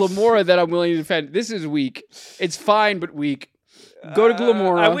 It's Glamora that I'm willing to defend. This is weak. It's fine, but weak. Go to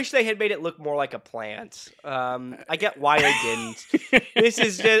Glamora. I wish they had made it look more like a plant. I get why they didn't. This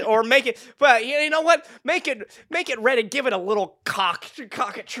is or make it, but you know what? Make it red and give it a little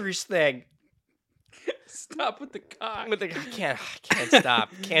cockatrice thing. Stop with the cock. I can't stop.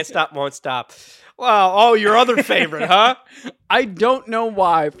 Can't stop. Won't stop. Wow. Oh, your other favorite, huh? I don't know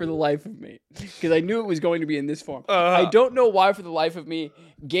why for the life of me, because I knew it was going to be in this form. I don't know why for the life of me,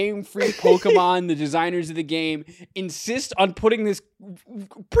 Game Freak Pokemon, the designers of the game, insist on putting this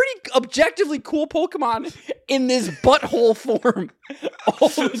pretty objectively cool Pokemon in this butthole form all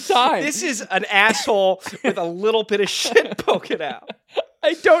the time. This is an asshole with a little bit of shit poking out.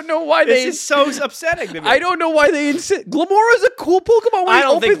 I don't know why This is so upsetting to me. I don't know why they insist. Glamora's a cool Pokemon when I he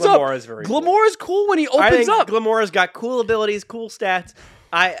don't think opens up. Glamora's very cool. Glamora's cool when he I opens think up. Glamora's got cool abilities, cool stats.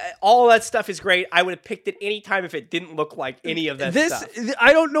 All that stuff is great. I would have picked it any time if it didn't look like any of that stuff.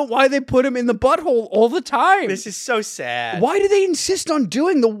 I don't know why they put him in the butthole all the time. This is so sad. Why do they insist on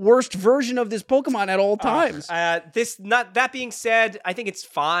doing the worst version of this Pokemon at all times? That being said, I think it's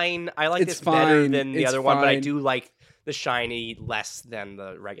fine. I like It's this better fine. than the It's other one, but I fine. do like the shiny less than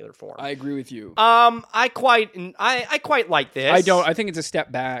the regular form. I agree with you. I quite like this. I don't. I think it's a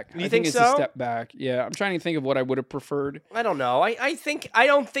step back. You I think it's so? a step back. Yeah, I'm trying to think of what I would have preferred. I don't know. I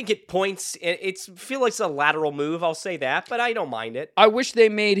don't think it points. It's feel like it's a lateral move. I'll say that, but I don't mind it. I wish they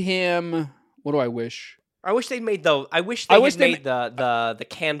made him. What do I wish? I wish they made the. I wish they made the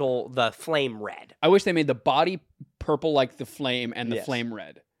candle the flame red. I wish they made the body purple like the flame and the Yes. flame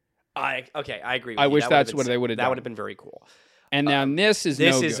red. I agree. With I you. wish That that's would've what been they would have That done. would have been very cool. And now this is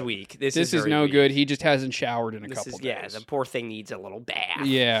This no is good. weak. This is very no weak. good. He just hasn't showered in a This couple is days. yeah. The poor thing needs a little bath.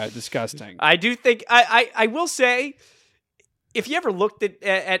 Yeah, disgusting. I do think I will say, if you ever looked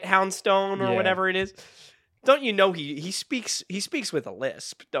at Houndstone or Yeah. whatever it is, don't you know he speaks with a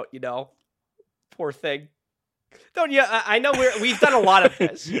lisp? Don't you know? Poor thing. Don't you? I know we've done a lot of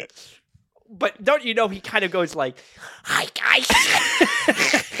this, but don't you know he kind of goes like, Hi, guys.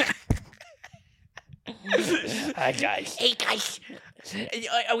 Hi guys. Hey, guys.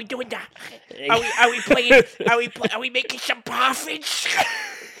 Are we doing that? Are we playing? Are we making some profits?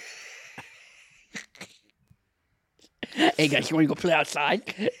 Hey, guys, you want to go play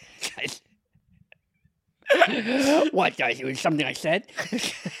outside? Guys. What, guys? It was something I said?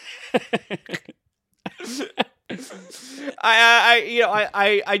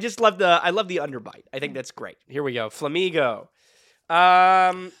 I just love the underbite. I think that's great. Here we go, Flamigo.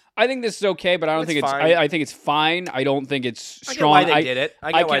 I think this is okay, but I don't It's think it's. fine. I think it's fine. I don't think it's I strong. get why they did it.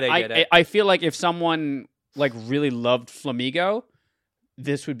 I get why they did it. I feel like if someone like really loved Flamigo,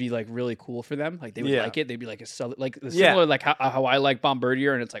 this would be like really cool for them. Like they would Yeah. like it. They'd be like similar Yeah. like how I like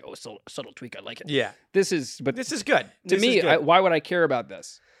Bombardier, and it's like subtle tweak. I like it. Yeah, This is this is good. to This me. is good. Why would I care about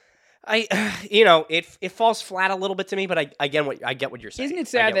this? It falls flat a little bit to me, but I get what you're saying. Isn't it I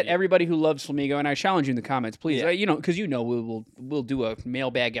sad get that what you- everybody who loves Flamigo, and I challenge you in the comments, please, Yeah. because we'll do a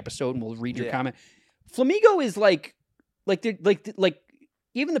mailbag episode and we'll read your Yeah. comment. Flamigo is like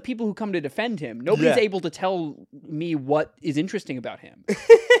even the people who come to defend him, nobody's Yeah. able to tell me what is interesting about him.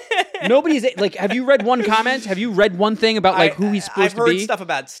 Nobody's like, have you read one comment? Have you read one thing about like who he's supposed I've heard to be? stuff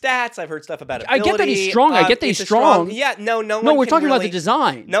about stats. I've heard stuff about I ability. get that he's strong. I get that he's it's a strong. Yeah, no No, one we're can talking about really- the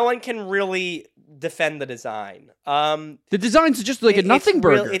design. No one can really defend the design. The design's just like a nothing it's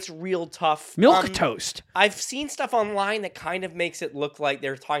burger. Real, it's real tough. Milk toast. I've seen stuff online that kind of makes it look like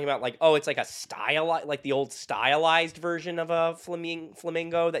they're talking about like, oh, it's like a like the old stylized version of a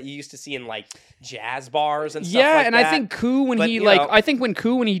flamingo that you used to see in like jazz bars and stuff Yeah, like and that. I think Koo when But, he you like know- I think when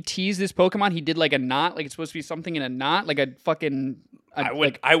Koo when he teased this Pokemon, he did like a knot, like it's supposed to be something in a knot, like a fucking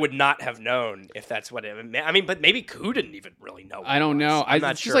I would not have known if that's what it meant. I mean, but maybe Koo didn't even really know. What I don't it know. was. I'm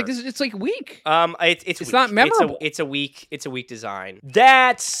not it's sure. just like this. It's like weak. It's weak. not memorable. It's a weak design.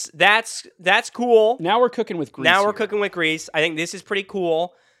 That's cool. Now we're cooking with grease. Now we're here. cooking with grease. I think this is pretty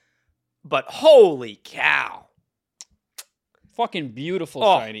cool. But holy cow. Fucking beautiful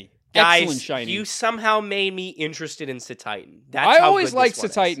Oh, shiny. Guys, Excellent shiny. you somehow made me interested in Satitan. That's I how always good liked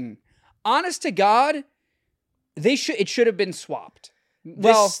this one is. Satitan. Honest to God, it should have been swapped.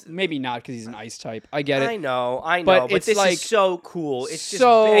 Well, This- maybe not because he's an ice type. I get it. I know, But but it's this like is so cool. It's just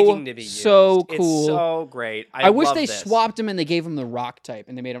so- begging to be used. so cool. It's so great. I wish love they this. swapped him and they gave him the rock type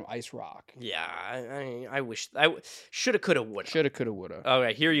and they made him ice rock. Yeah, I wish. I shoulda, coulda, woulda. Shoulda, coulda, woulda.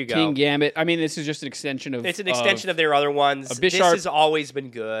 Okay, here you go. King Gambit. I mean, this is just an extension of. It's an extension of their other ones. a This Bisharp. has always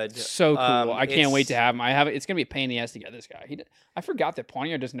been good. So cool! I can't wait to it's- have him. I have it. It's gonna be a pain in the ass to get this guy. I forgot that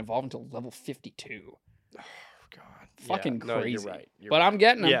Pawniard doesn't evolve until level 52. God, Fucking no, crazy. you're right. You're But right. I'm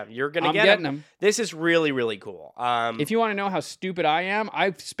getting him. Yeah, you're gonna I'm get getting him. him. This is really, really cool. If you want to know how stupid I am,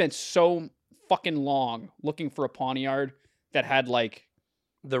 I've spent so fucking long looking for a Pawniard that had like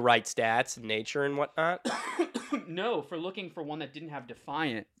the right stats, and nature, and whatnot. no, for looking for one that didn't have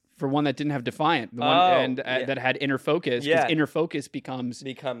Defiant. For one that didn't have Defiant, the one Oh, and yeah. that had Inner Focus. Yeah. Because Inner Focus becomes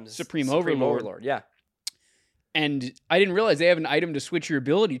Supreme Overlord. Overlord. Yeah, and I didn't realize they have an item to switch your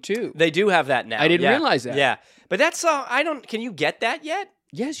ability too. they do have that now. I didn't Yeah. realize that. Yeah, but that's I don't. Can you get that yet?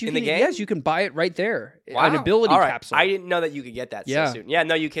 Yes, you in can. the game? Yes, you can buy it right there. Wow. An ability All right. capsule. I didn't know that you could get that Yeah. so soon. Yeah,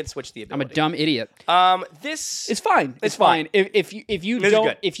 no, you can switch the I'm a ability. dumb idiot. This It's fine. It's fine. If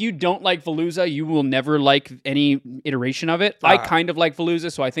you don't like Veluza, you will never like any iteration of it. I kind of like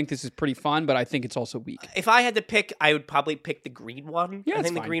Veluza, so I think this is pretty fun, but I think it's also weak. if I had to pick, I would probably pick the green one. Yeah, I it's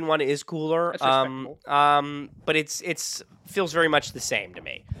think the fine. green one is cooler. That's respectable. But it's feels very much the same to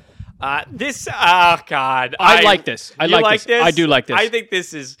me. This God, I like this. I you like this. I do like this. I think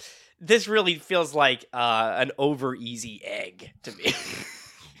this really feels like an over easy egg to me.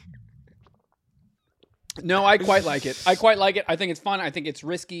 No, I quite like it. I think it's fun. I think it's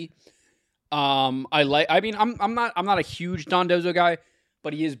risky. I'm not a huge Dondozo guy,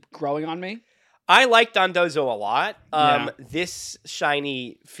 but he is growing on me. I like Dondozo a lot. Yeah. This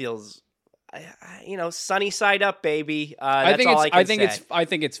shiny feels, sunny side up, baby. I think that's it's. all I I can think say. it's. I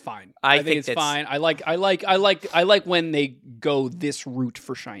think it's fine. I think it's think fine. I like when they go this route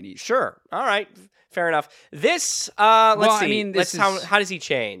for shinies. Sure. All right. Fair enough. This, let's see. I mean, this how does he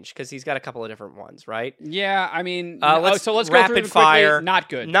change? Because he's got a couple of different ones, right? Yeah, I mean, let's so let's go rapid through them quickly. fire. Not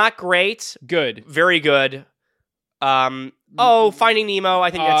good. Not great. Good. Very good. Finding Nemo.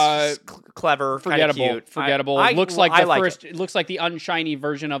 I think that's clever. Forgettable. Kinda cute. Forgettable. I Looks like I the like first. It. It looks like the unshiny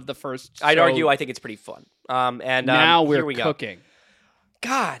version of the first. I'd so argue. I think it's pretty fun. And now here we're we go. cooking.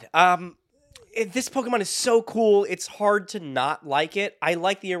 God. This Pokemon is so cool. It's hard to not like it. I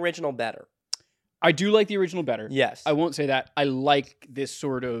like the original better. I do like the original better. Yes. I won't say that. I like this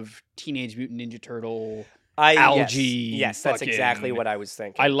sort of Teenage Mutant Ninja Turtle algae. Yes, that's exactly fucking- what I was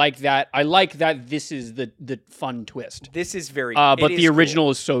thinking. I like that. I like that. This is the fun twist. This is very. But it the is original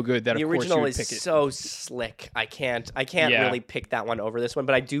cool. is so good that The of course you original would is pick it. so slick. I can't Yeah. really pick that one over this one,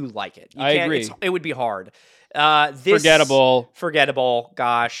 but I do like it. I agree. It would be hard. This Forgettable.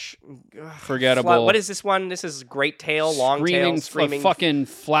 Gosh. Forgettable. What is this one? This is Great Tail, Long Tail, Screaming, fucking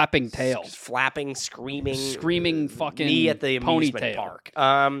flapping tail, flapping, screaming fucking me at the amusement ponytail. park.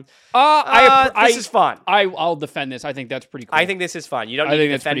 This is fun. I'll defend this. I think that's pretty cool. I think this is fun. You don't I need think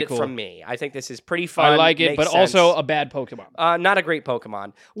to that's defend pretty it cool. from me. I think this is pretty fun. I like it, makes but sense. also a bad Pokemon. Not a great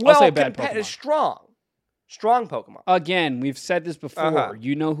Pokemon. I'll say a bad Pokemon. Strong Pokemon. Again, we've said this before. Uh-huh.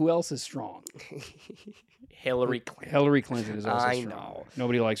 You know who else is strong? Hillary Clinton. Hillary Clinton is also I strong. know.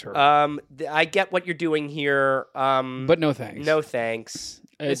 Nobody likes her. I get what you're doing here. But no thanks. No thanks.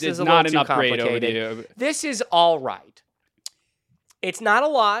 This it's is a not little an too upgrade complicated. over This is all right. It's not a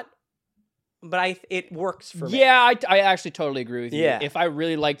lot, but it works for me. Yeah, I actually totally agree with you. Yeah. If I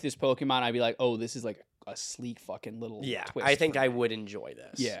really liked this Pokemon, I'd be like, oh, this is like a sleek fucking little Yeah, twist. I think for I me. would enjoy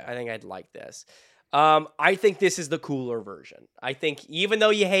this. Yeah. I think I'd like this. I think this is the cooler version. I think even though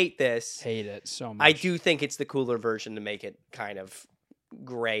you hate this, hate it so much. I do think it's the cooler version to make it kind of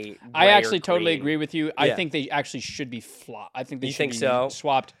gray. I gray or actually totally green. agree with you. I Yeah. think they actually should be flopped. I think they You should think be so?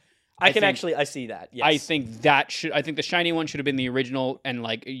 swapped. I see that. Yes. I think the shiny one should have been the original, and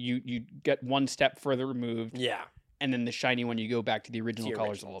like you get one step further removed, Yeah, and then the shiny one you go back to the original The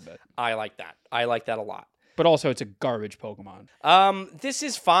colors original. a little bit. I like that. I like that a lot. But also, it's a garbage Pokemon. This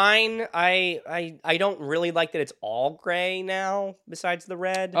is fine. I don't really like that it's all gray now, besides the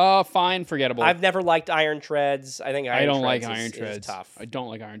red. Fine, forgettable. I've never liked Iron Treads. I think I don't like Treads Iron is Treads. tough. I don't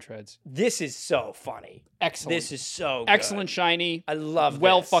like Iron Treads. This is so funny. Excellent. This is so good. Excellent shiny. I love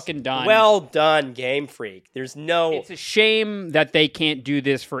Well this. fucking done. Well done, Game Freak. There's no. It's a shame that they can't do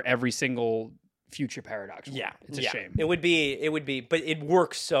this for every single future Paradox. one. Yeah, It's a yeah. shame. It would be, but it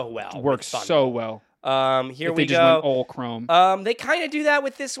works so well. It works with Thunder. so well. Here if we they just go. went all chrome. They kind of do that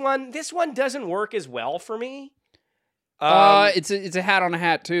with this one. This one doesn't work as well for me. It's a hat on a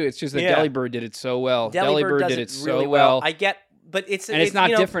hat too. It's just that yeah. Delibird did it so well. Delibird does did it it so really well. I get, but it's not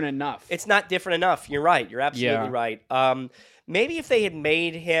you know, different enough. It's not different enough. You're right. You're absolutely Yeah. right. Maybe if they had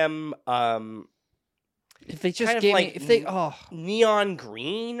made him if they just kind of gave like me, if they neon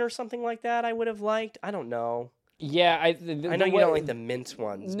green or something like that, I would have liked. I don't know. yeah, I know you don't like the mint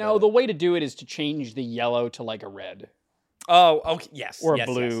ones. No, but- the way to do it is to change the yellow to like a red Oh, okay. Yes. or yes,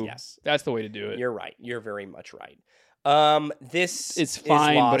 a blue. Yes. That's the way to do it. You're right. You're very much right. This It's is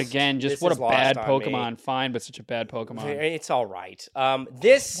fine, but lost. again, just This what a is lost bad on me. Pokemon. Fine, but such a bad Pokemon. It's all right.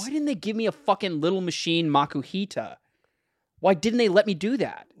 This Why didn't they give me a fucking little machine Makuhita? Why didn't they let me do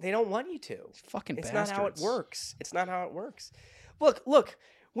that? they don't want you to. Fucking It's bastards. not how it works. It's not how it works. Look.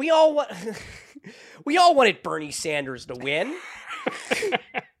 We all want. We all wanted Bernie Sanders to win.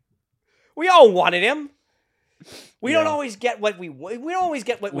 We all wanted him. We don't always get what we don't always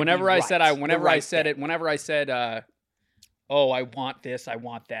get what. Whenever would I be said right, whenever the I right said thing. it, whenever I said, oh, I want this, I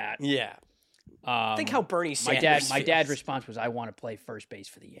want that. Yeah. Think how Bernie my Sanders. dad. My feels. dad's response was, I want to play first base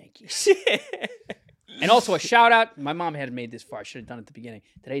for the Yankees. And also a shout out. My mom hadn't made this far. I should have done it at the beginning.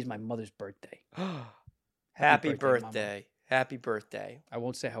 Today's my mother's birthday. Happy birthday, birthday. Happy birthday. I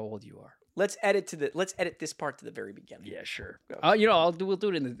won't say how old you are. Let's edit this part to the very beginning. Yeah, sure. Okay. We'll do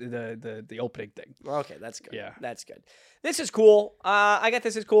it in the opening thing. Okay, that's good. Yeah. That's good. This is cool. I got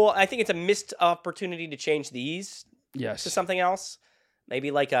this is cool. I think it's a missed opportunity to change these Yes. to something else.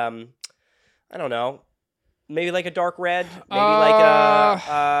 Maybe like I don't know. Maybe like a dark red. Maybe like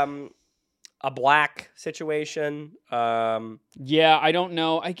a black situation. Yeah, I don't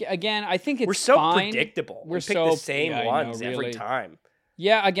know. I think it's we're so fine. predictable. We're we pick so the same yeah, I ones know, every really. time.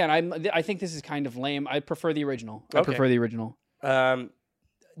 Yeah, again, I think this is kind of lame. I prefer the original. I Okay. prefer the original.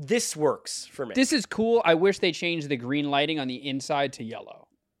 This works for me. This is cool. I wish they changed the green lighting on the inside to yellow.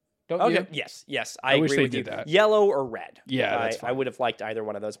 Don't okay. you? Yes. I wish agree they with did you. that. Yellow or red. Yeah, that's I fine. would have liked either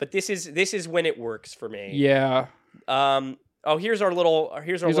one of those, but this is when it works for me. Yeah. Here's our little.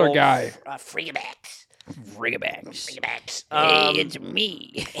 Here's our guy. Frigabacks. Frigabacks. Um, Hey, it's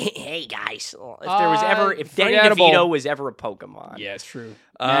me. Hey guys, if Danny forgettable. DeVito was ever a Pokemon, Yeah, it's true.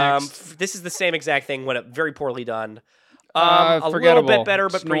 this is the same exact thing. When it very poorly done. A little forgettable. bit better,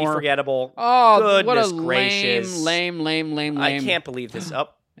 but pretty Snore. forgettable. Oh, what a Goodness gracious. lame. I can't believe this. Oh,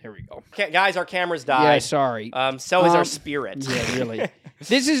 There we go. guys, our cameras Yeah, died. sorry. So is our spirit. Yeah, really.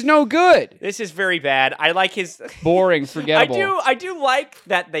 This is no good. This is very bad. I like his. Boring, forgettable. I do like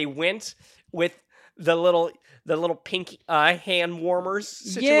that they went with the little pink hand warmers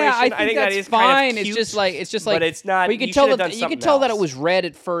situation. Yeah, I think that that's is fine. Kind of it's cute, just like but it's not. But you should can tell have that done you something can tell that it else. was red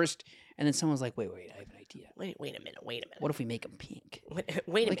at first, and then someone's like, "Wait, I have an idea. Wait a minute. What if we make him pink?" Wait a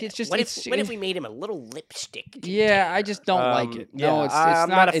Like, minute. it's just- what it's- if we made him a little lipstick? Yeah, I just don't like it. No, yeah, it's I'm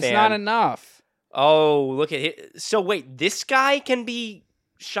not. not a It's fan. not enough. Oh, look at it. So wait, this guy can be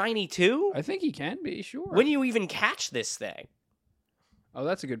shiny too? I think he can be sure. When do you even catch this thing? Oh,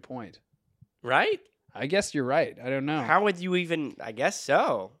 that's a good point. Right? I guess you're right. I don't know. How would you even? I guess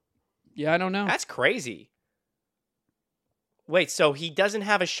so. Yeah, I don't know. That's crazy. Wait, so he doesn't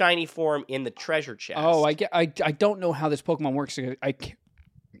have a shiny form in the treasure chest? Oh, I don't know how this Pokemon works. I can't.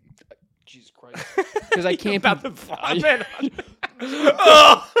 Jesus Christ! Because I can't. About be, to vomit.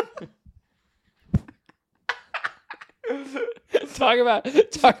 Oh! talk about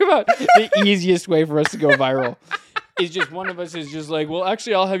the easiest way for us to go viral is just one of us is just like, well,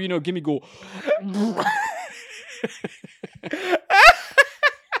 actually, I'll have gimme go.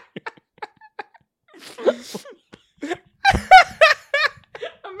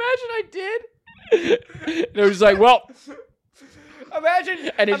 Imagine I did. And it was like, well,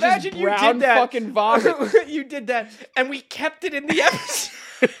 Imagine, and it's imagine just you brown did that. fucking vomit. You did that, and we kept it in the episode.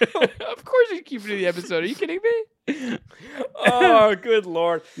 Of course, you keep it in the episode. Are you kidding me? Oh, good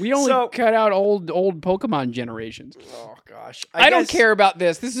lord! We only So- cut out old Pokemon generations. Oh gosh, I don't guess care about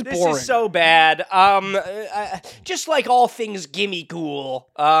this. This is This boring. is so bad. Just like all things gimme cool,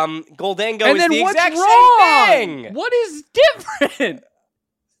 Goldango and is then the what's exact wrong? same thing. What is different?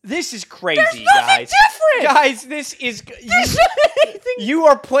 This is crazy, There's nothing guys. different. Guys, this is you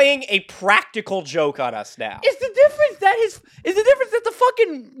are playing a practical joke on us now. Is the difference that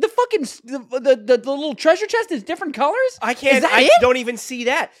the little treasure chest is different colors? I can't. Is that I it? don't even see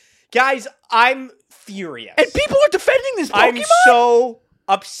that, guys. I'm furious. And people are defending this Pokemon. I'm so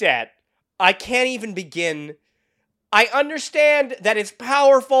upset. I can't even begin. I understand that it's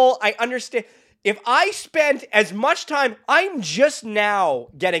powerful. I understand. If I spent as much time, I'm just now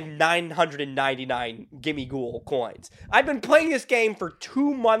getting 999 Gimme Ghoul coins. I've been playing this game for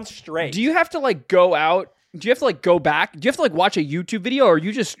 2 months straight. Do you have to go out? Do you have to go back? Do you have to watch a YouTube video, or are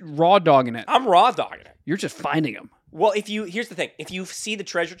you just raw dogging it? I'm raw dogging it. You're just finding them. Well, here's the thing. If you see the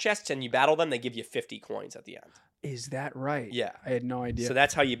treasure chests and you battle them, they give you 50 coins at the end. Is that right? Yeah. I had no idea. So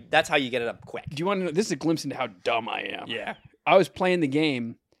that's how you get it up quick. Do you want to know? This is a glimpse into how dumb I am. Yeah. I was playing the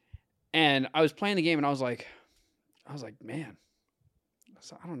game, and I was like, man,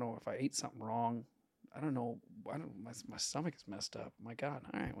 I don't know if I ate something wrong. I don't know. My stomach is messed up. My God.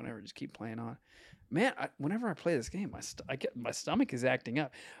 All right, whatever. Just keep playing on. Man, whenever I play this game, my stomach is acting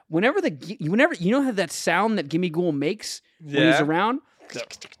up. Whenever you know how that sound that Gimme Ghoul makes when he's Yeah. around?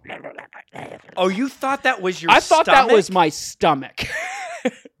 Oh, you thought that was your I thought that was my stomach.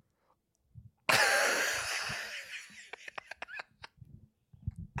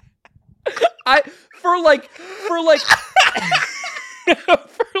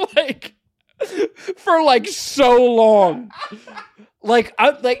 for so long.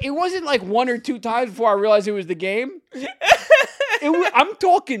 It wasn't 1 or 2 times before I realized it was the game. I'm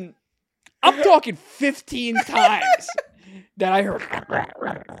talking 15 times that I heard,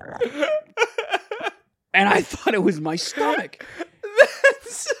 and I thought it was my stomach.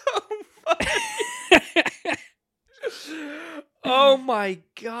 That's so funny. my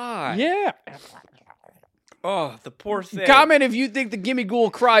god. Yeah. Oh, the poor thing. Comment if you think the Gimme Ghoul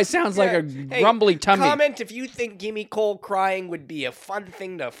cry sounds like a Hey, grumbly tummy. Comment if you think Gimme Cole crying would be a fun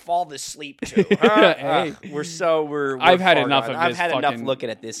thing to fall asleep to. Huh? Hey. We're I've had far enough gone. of I've this had enough fucking- looking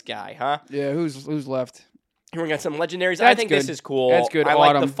at this guy, huh? Yeah, who's left? Here we got some legendaries. I That's think good. this is cool. That's good. I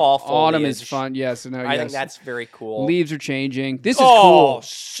Autumn. like the fall foliage. Autumn is fun. Yes, no, I yes. think that's very cool. Leaves are changing. This is Oh, cool.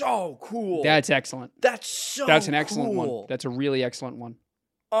 so cool. That's excellent. That's so That's an excellent cool. one. That's a really excellent one.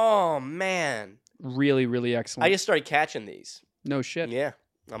 Oh, man. Really, really excellent. I just started catching these. No shit. Yeah.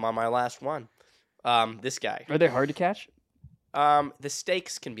 I'm on my last one. This guy. Are they hard to catch? The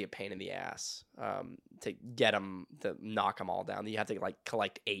stakes can be a pain in the ass to get them, to knock them all down. You have to like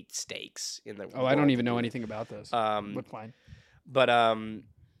collect 8 stakes in the. Oh, I don't even know anything about this. But fine. But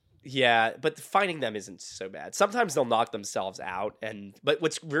yeah, but finding them isn't so bad. Sometimes they'll knock themselves out, but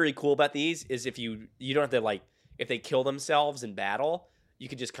what's really cool about these is if you don't have to like if they kill themselves in battle, you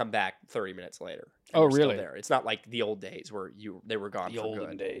could just come back 30 minutes later. Oh, they're still really? there. It's not like the old days where they were gone The for olden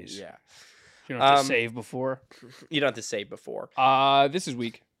good. days. Yeah, You don't have to save before. you don't have to save before. This is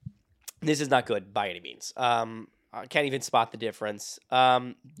weak. This is not good by any means. I can't even spot the difference.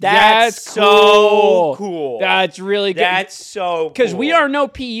 That's so cool. That's really good. That's so cool. Because we are no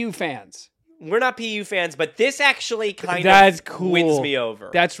PU fans. We're not PU fans, but this actually kind That's of cool. wins me over.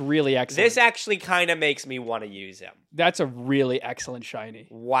 That's really excellent. This actually kind of makes me want to use him. That's a really excellent shiny.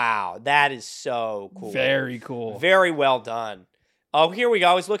 Wow, that is so cool. Very cool. Very well done. Oh, here we go.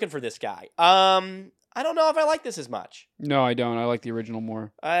 I was looking for this guy. I don't know if I like this as much. No, I don't. I like the original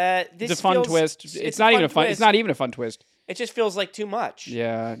more. This It's a fun feels- twist. It's not even a fun. twist. It's not even a fun twist. It just feels like too much.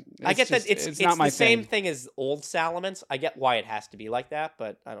 Yeah, I get that it's not my the same thing. thing as old Salamence. I get why it has to be like that,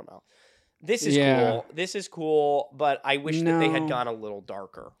 but I don't know. This is Yeah. cool. This is cool, but I wish that they had No. gone a little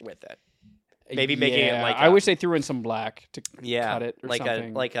darker with it. Maybe making it like I wish they threw in some black to cut it or like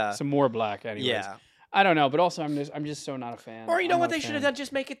something. a some more black. Anyways. yeah. I don't know, but also I'm just so not a fan. Or you know I'm what not a they should have fan. done?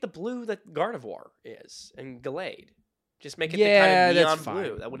 Just make it the blue that Gardevoir is and Gallade. Just make it Yeah, the kind that's of neon blue.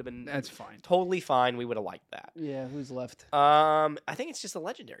 fine. That would have been That's fine. totally fine. We would have liked that. Yeah, who's left? I think it's just the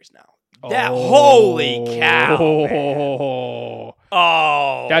legendaries now. Holy cow! man.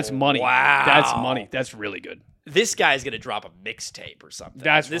 Oh, That's money. Wow, That's money. That's really good. This guy's gonna drop a mixtape or something.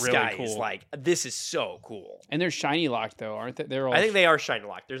 That's this really guy cool. is like, this is so cool. And they're shiny locked though, aren't they? They're all. I think they are shiny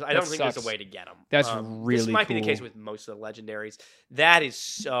locked. I don't think there's sucks. a way to get them. That's This really might be the cool. case with most of the legendaries. That is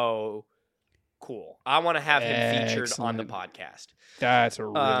so cool. I want to have him featured on the Excellent. podcast. That's a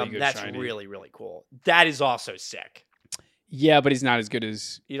really good That's shiny. really, really cool. That is also sick. Yeah, but he's not as good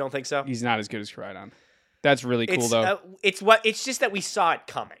as You don't think so? he's not as good as Crydon. That's really cool though. It's just that we saw it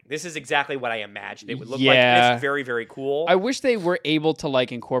coming. This is exactly what I imagined it would look like. Yeah. It's very, very cool. I wish they were able to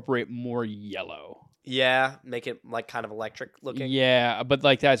like incorporate more yellow. Yeah, make it like kind of electric looking. Yeah, but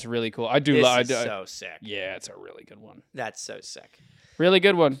like that's really cool. I do. This I is do so sick. yeah, it's a really good one. That's so sick. Really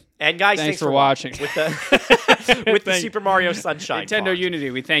good one. And guys, Thanks for for watching. with the with the Thank- Super Mario Sunshine. Nintendo font.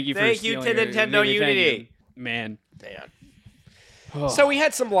 Unity. We thank you for Thank you stealing to your- Nintendo thank you. Unity. Man. Man. Oh. So we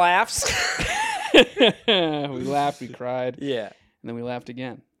had some laughs. we laughed, we cried, and Yeah. then we laughed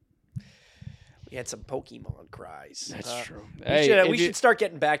again. We had some Pokemon cries. That's true. We, Hey, should, if we you- should start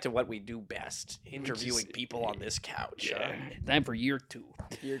getting back to what we do best, interviewing people on this couch. Yeah. Time for year 2.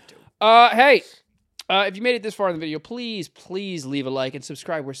 Here too. Hey, if you made it this far in the video, please leave a like and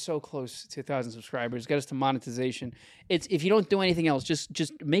subscribe. We're so close to 1,000 subscribers. Get us to monetization. It's if you don't do anything else,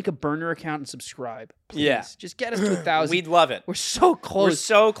 just make a burner account and subscribe. Please. Yeah. Just get us to 1,000. We'd love it. We're so close. We're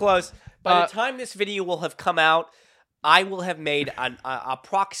so close. By the time this video will have come out, I will have made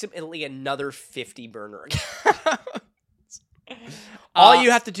approximately another 50 burner accounts. All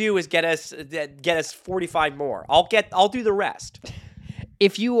you have to do is get us 45 more. I'll do the rest.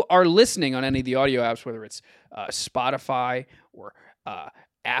 If you are listening on any of the audio apps, whether it's Spotify or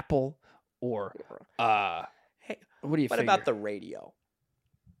Apple or Hey, what do you what figure? about the radio?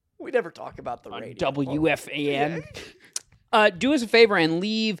 We never talk about the On radio. WFAN? Do us a favor and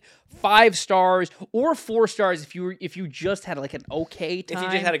leave 5 stars or 4 stars if you just had like an okay time. If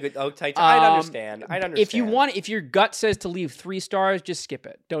you just had a good tight time, I'd understand. I'd understand. If you want, if your gut says to leave 3 stars, just skip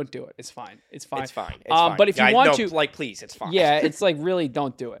it. Don't do it. It's fine. It's fine. it's fine. It's fine. But if you want to, like, please, it's fine. yeah, it's like really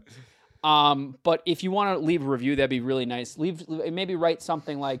don't do it. But if you want to leave a review, that'd be really nice. Maybe write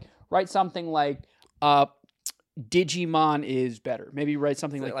something like Digimon is better. Maybe write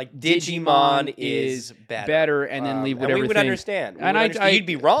something like Digimon is better. and then leave whatever and we would thing. understand. You'd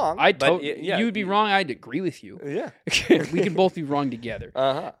be wrong. You'd be wrong. I'd agree with you. Yeah. We can both be wrong together.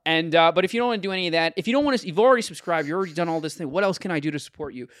 Uh-huh. And but if you don't want to do any of that, if you don't want to, you've already subscribed, you've already done all this thing. What else can I do to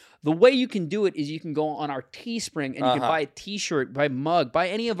support you? The way you can do it is you can go on our Teespring and you can buy a T-shirt, buy a mug, buy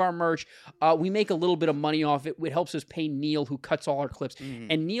any of our merch. We make a little bit of money off it. It helps us pay Neil, who cuts all our clips.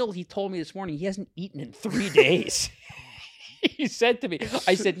 And Neil, he told me this morning he hasn't eaten in 3 days. He said to me,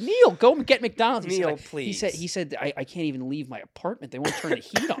 I said, Neil, go and get McDonald's. Neil, please. He said, I can't even leave my apartment. They won't turn the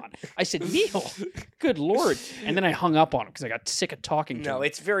heat on. I said, Neil, good Lord. And then I hung up on him because I got sick of talking to him. No,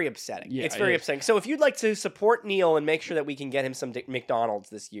 it's very upsetting. Yeah, it's very upsetting. So if you'd like to support Neil and make sure that we can get him some McDonald's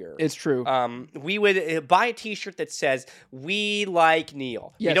this year. It's true. We would buy a T-shirt that says, "We like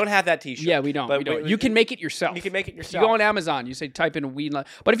Neil." Yes. We don't have that T-shirt. Yeah, we don't. But You can make it yourself. You can make it You yourself. go on Amazon. You say type in "we like."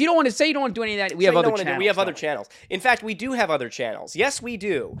 But if you don't want to say you don't want to do any of that, we have other channels. We have other channels. In fact, we do have other channels. Yes, we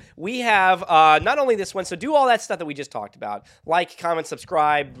do. We have not only this one. So do all that stuff that we just talked about. Like, comment,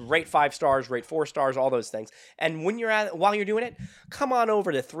 subscribe, rate 5 stars, rate 4 stars, all those things. And when while you're doing it, come on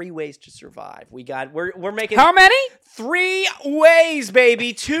over to 3 Ways to Survive. We're making How many? 3 ways,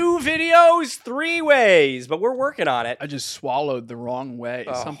 baby. 2 videos, 3 ways. But we're working on it. I just swallowed the wrong way.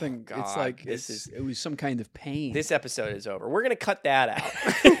 Oh, Something. God, it's like it was some kind of pain. This episode is over. We're gonna cut that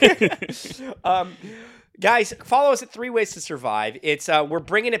out. Guys, follow us at 3 Ways to Survive. It's we're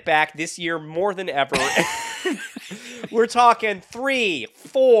bringing it back this year more than ever. We're talking 3,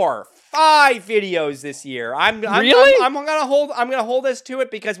 4, 5 videos this year. Really? I'm gonna hold us to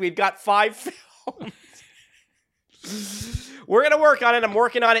it because we've got 5 films. We're gonna work on it. I'm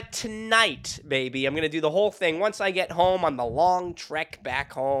working on it tonight, baby. I'm gonna do the whole thing once I get home on the long trek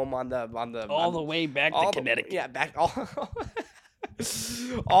back home on the way back to Connecticut. Yeah, back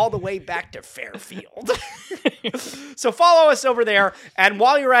all the way back to Fairfield. So follow us over there, and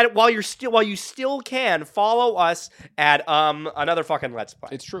while you're at it, while you still can, follow us at another fucking Let's Play.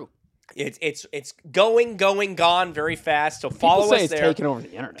 It's true. It's gone very fast. So follow People say us it's there. taking over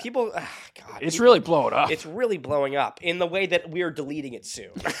the internet. People, It's really blowing up. It's really blowing up in the way that we're deleting it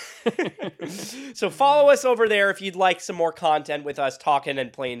soon. So follow us over there if you'd like some more content with us talking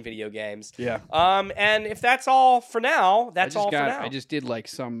and playing video games. Yeah. And if that's all for now, that's all for now. I just did like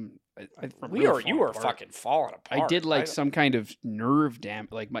some. You were fucking falling apart. I did like some kind of nerve damage.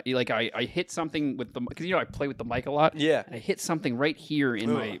 I hit something with the, because I play with the mic a lot. Yeah. And I hit something right here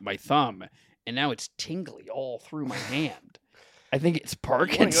in my thumb, and now it's tingly all through my hand. I think it's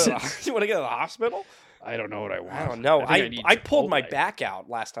Parkinson's. You want to go to the hospital? I don't know what I want. I don't know. I pulled my Chipotle. back out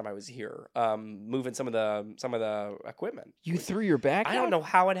last time I was here, moving some of the equipment. You threw your back I don't know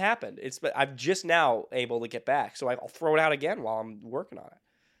how it happened. But I'm just now able to get back, so I'll throw it out again while I'm working on it.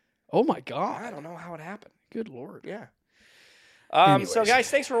 Oh my God. I don't know how it happened. Good Lord. Yeah. Anyways. So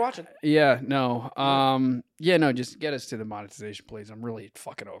guys, thanks for watching. Yeah, no. Just get us to the monetization, please. I'm really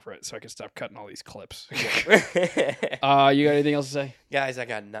fucking over it, so I can stop cutting all these clips. You got anything else to say? Guys, I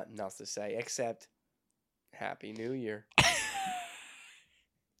got nothing else to say except Happy New Year.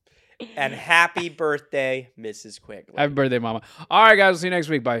 And happy birthday, Mrs. Quigley. Happy birthday, Mama. All right, guys. We'll see you next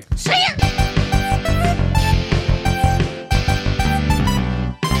week. Bye. See ya!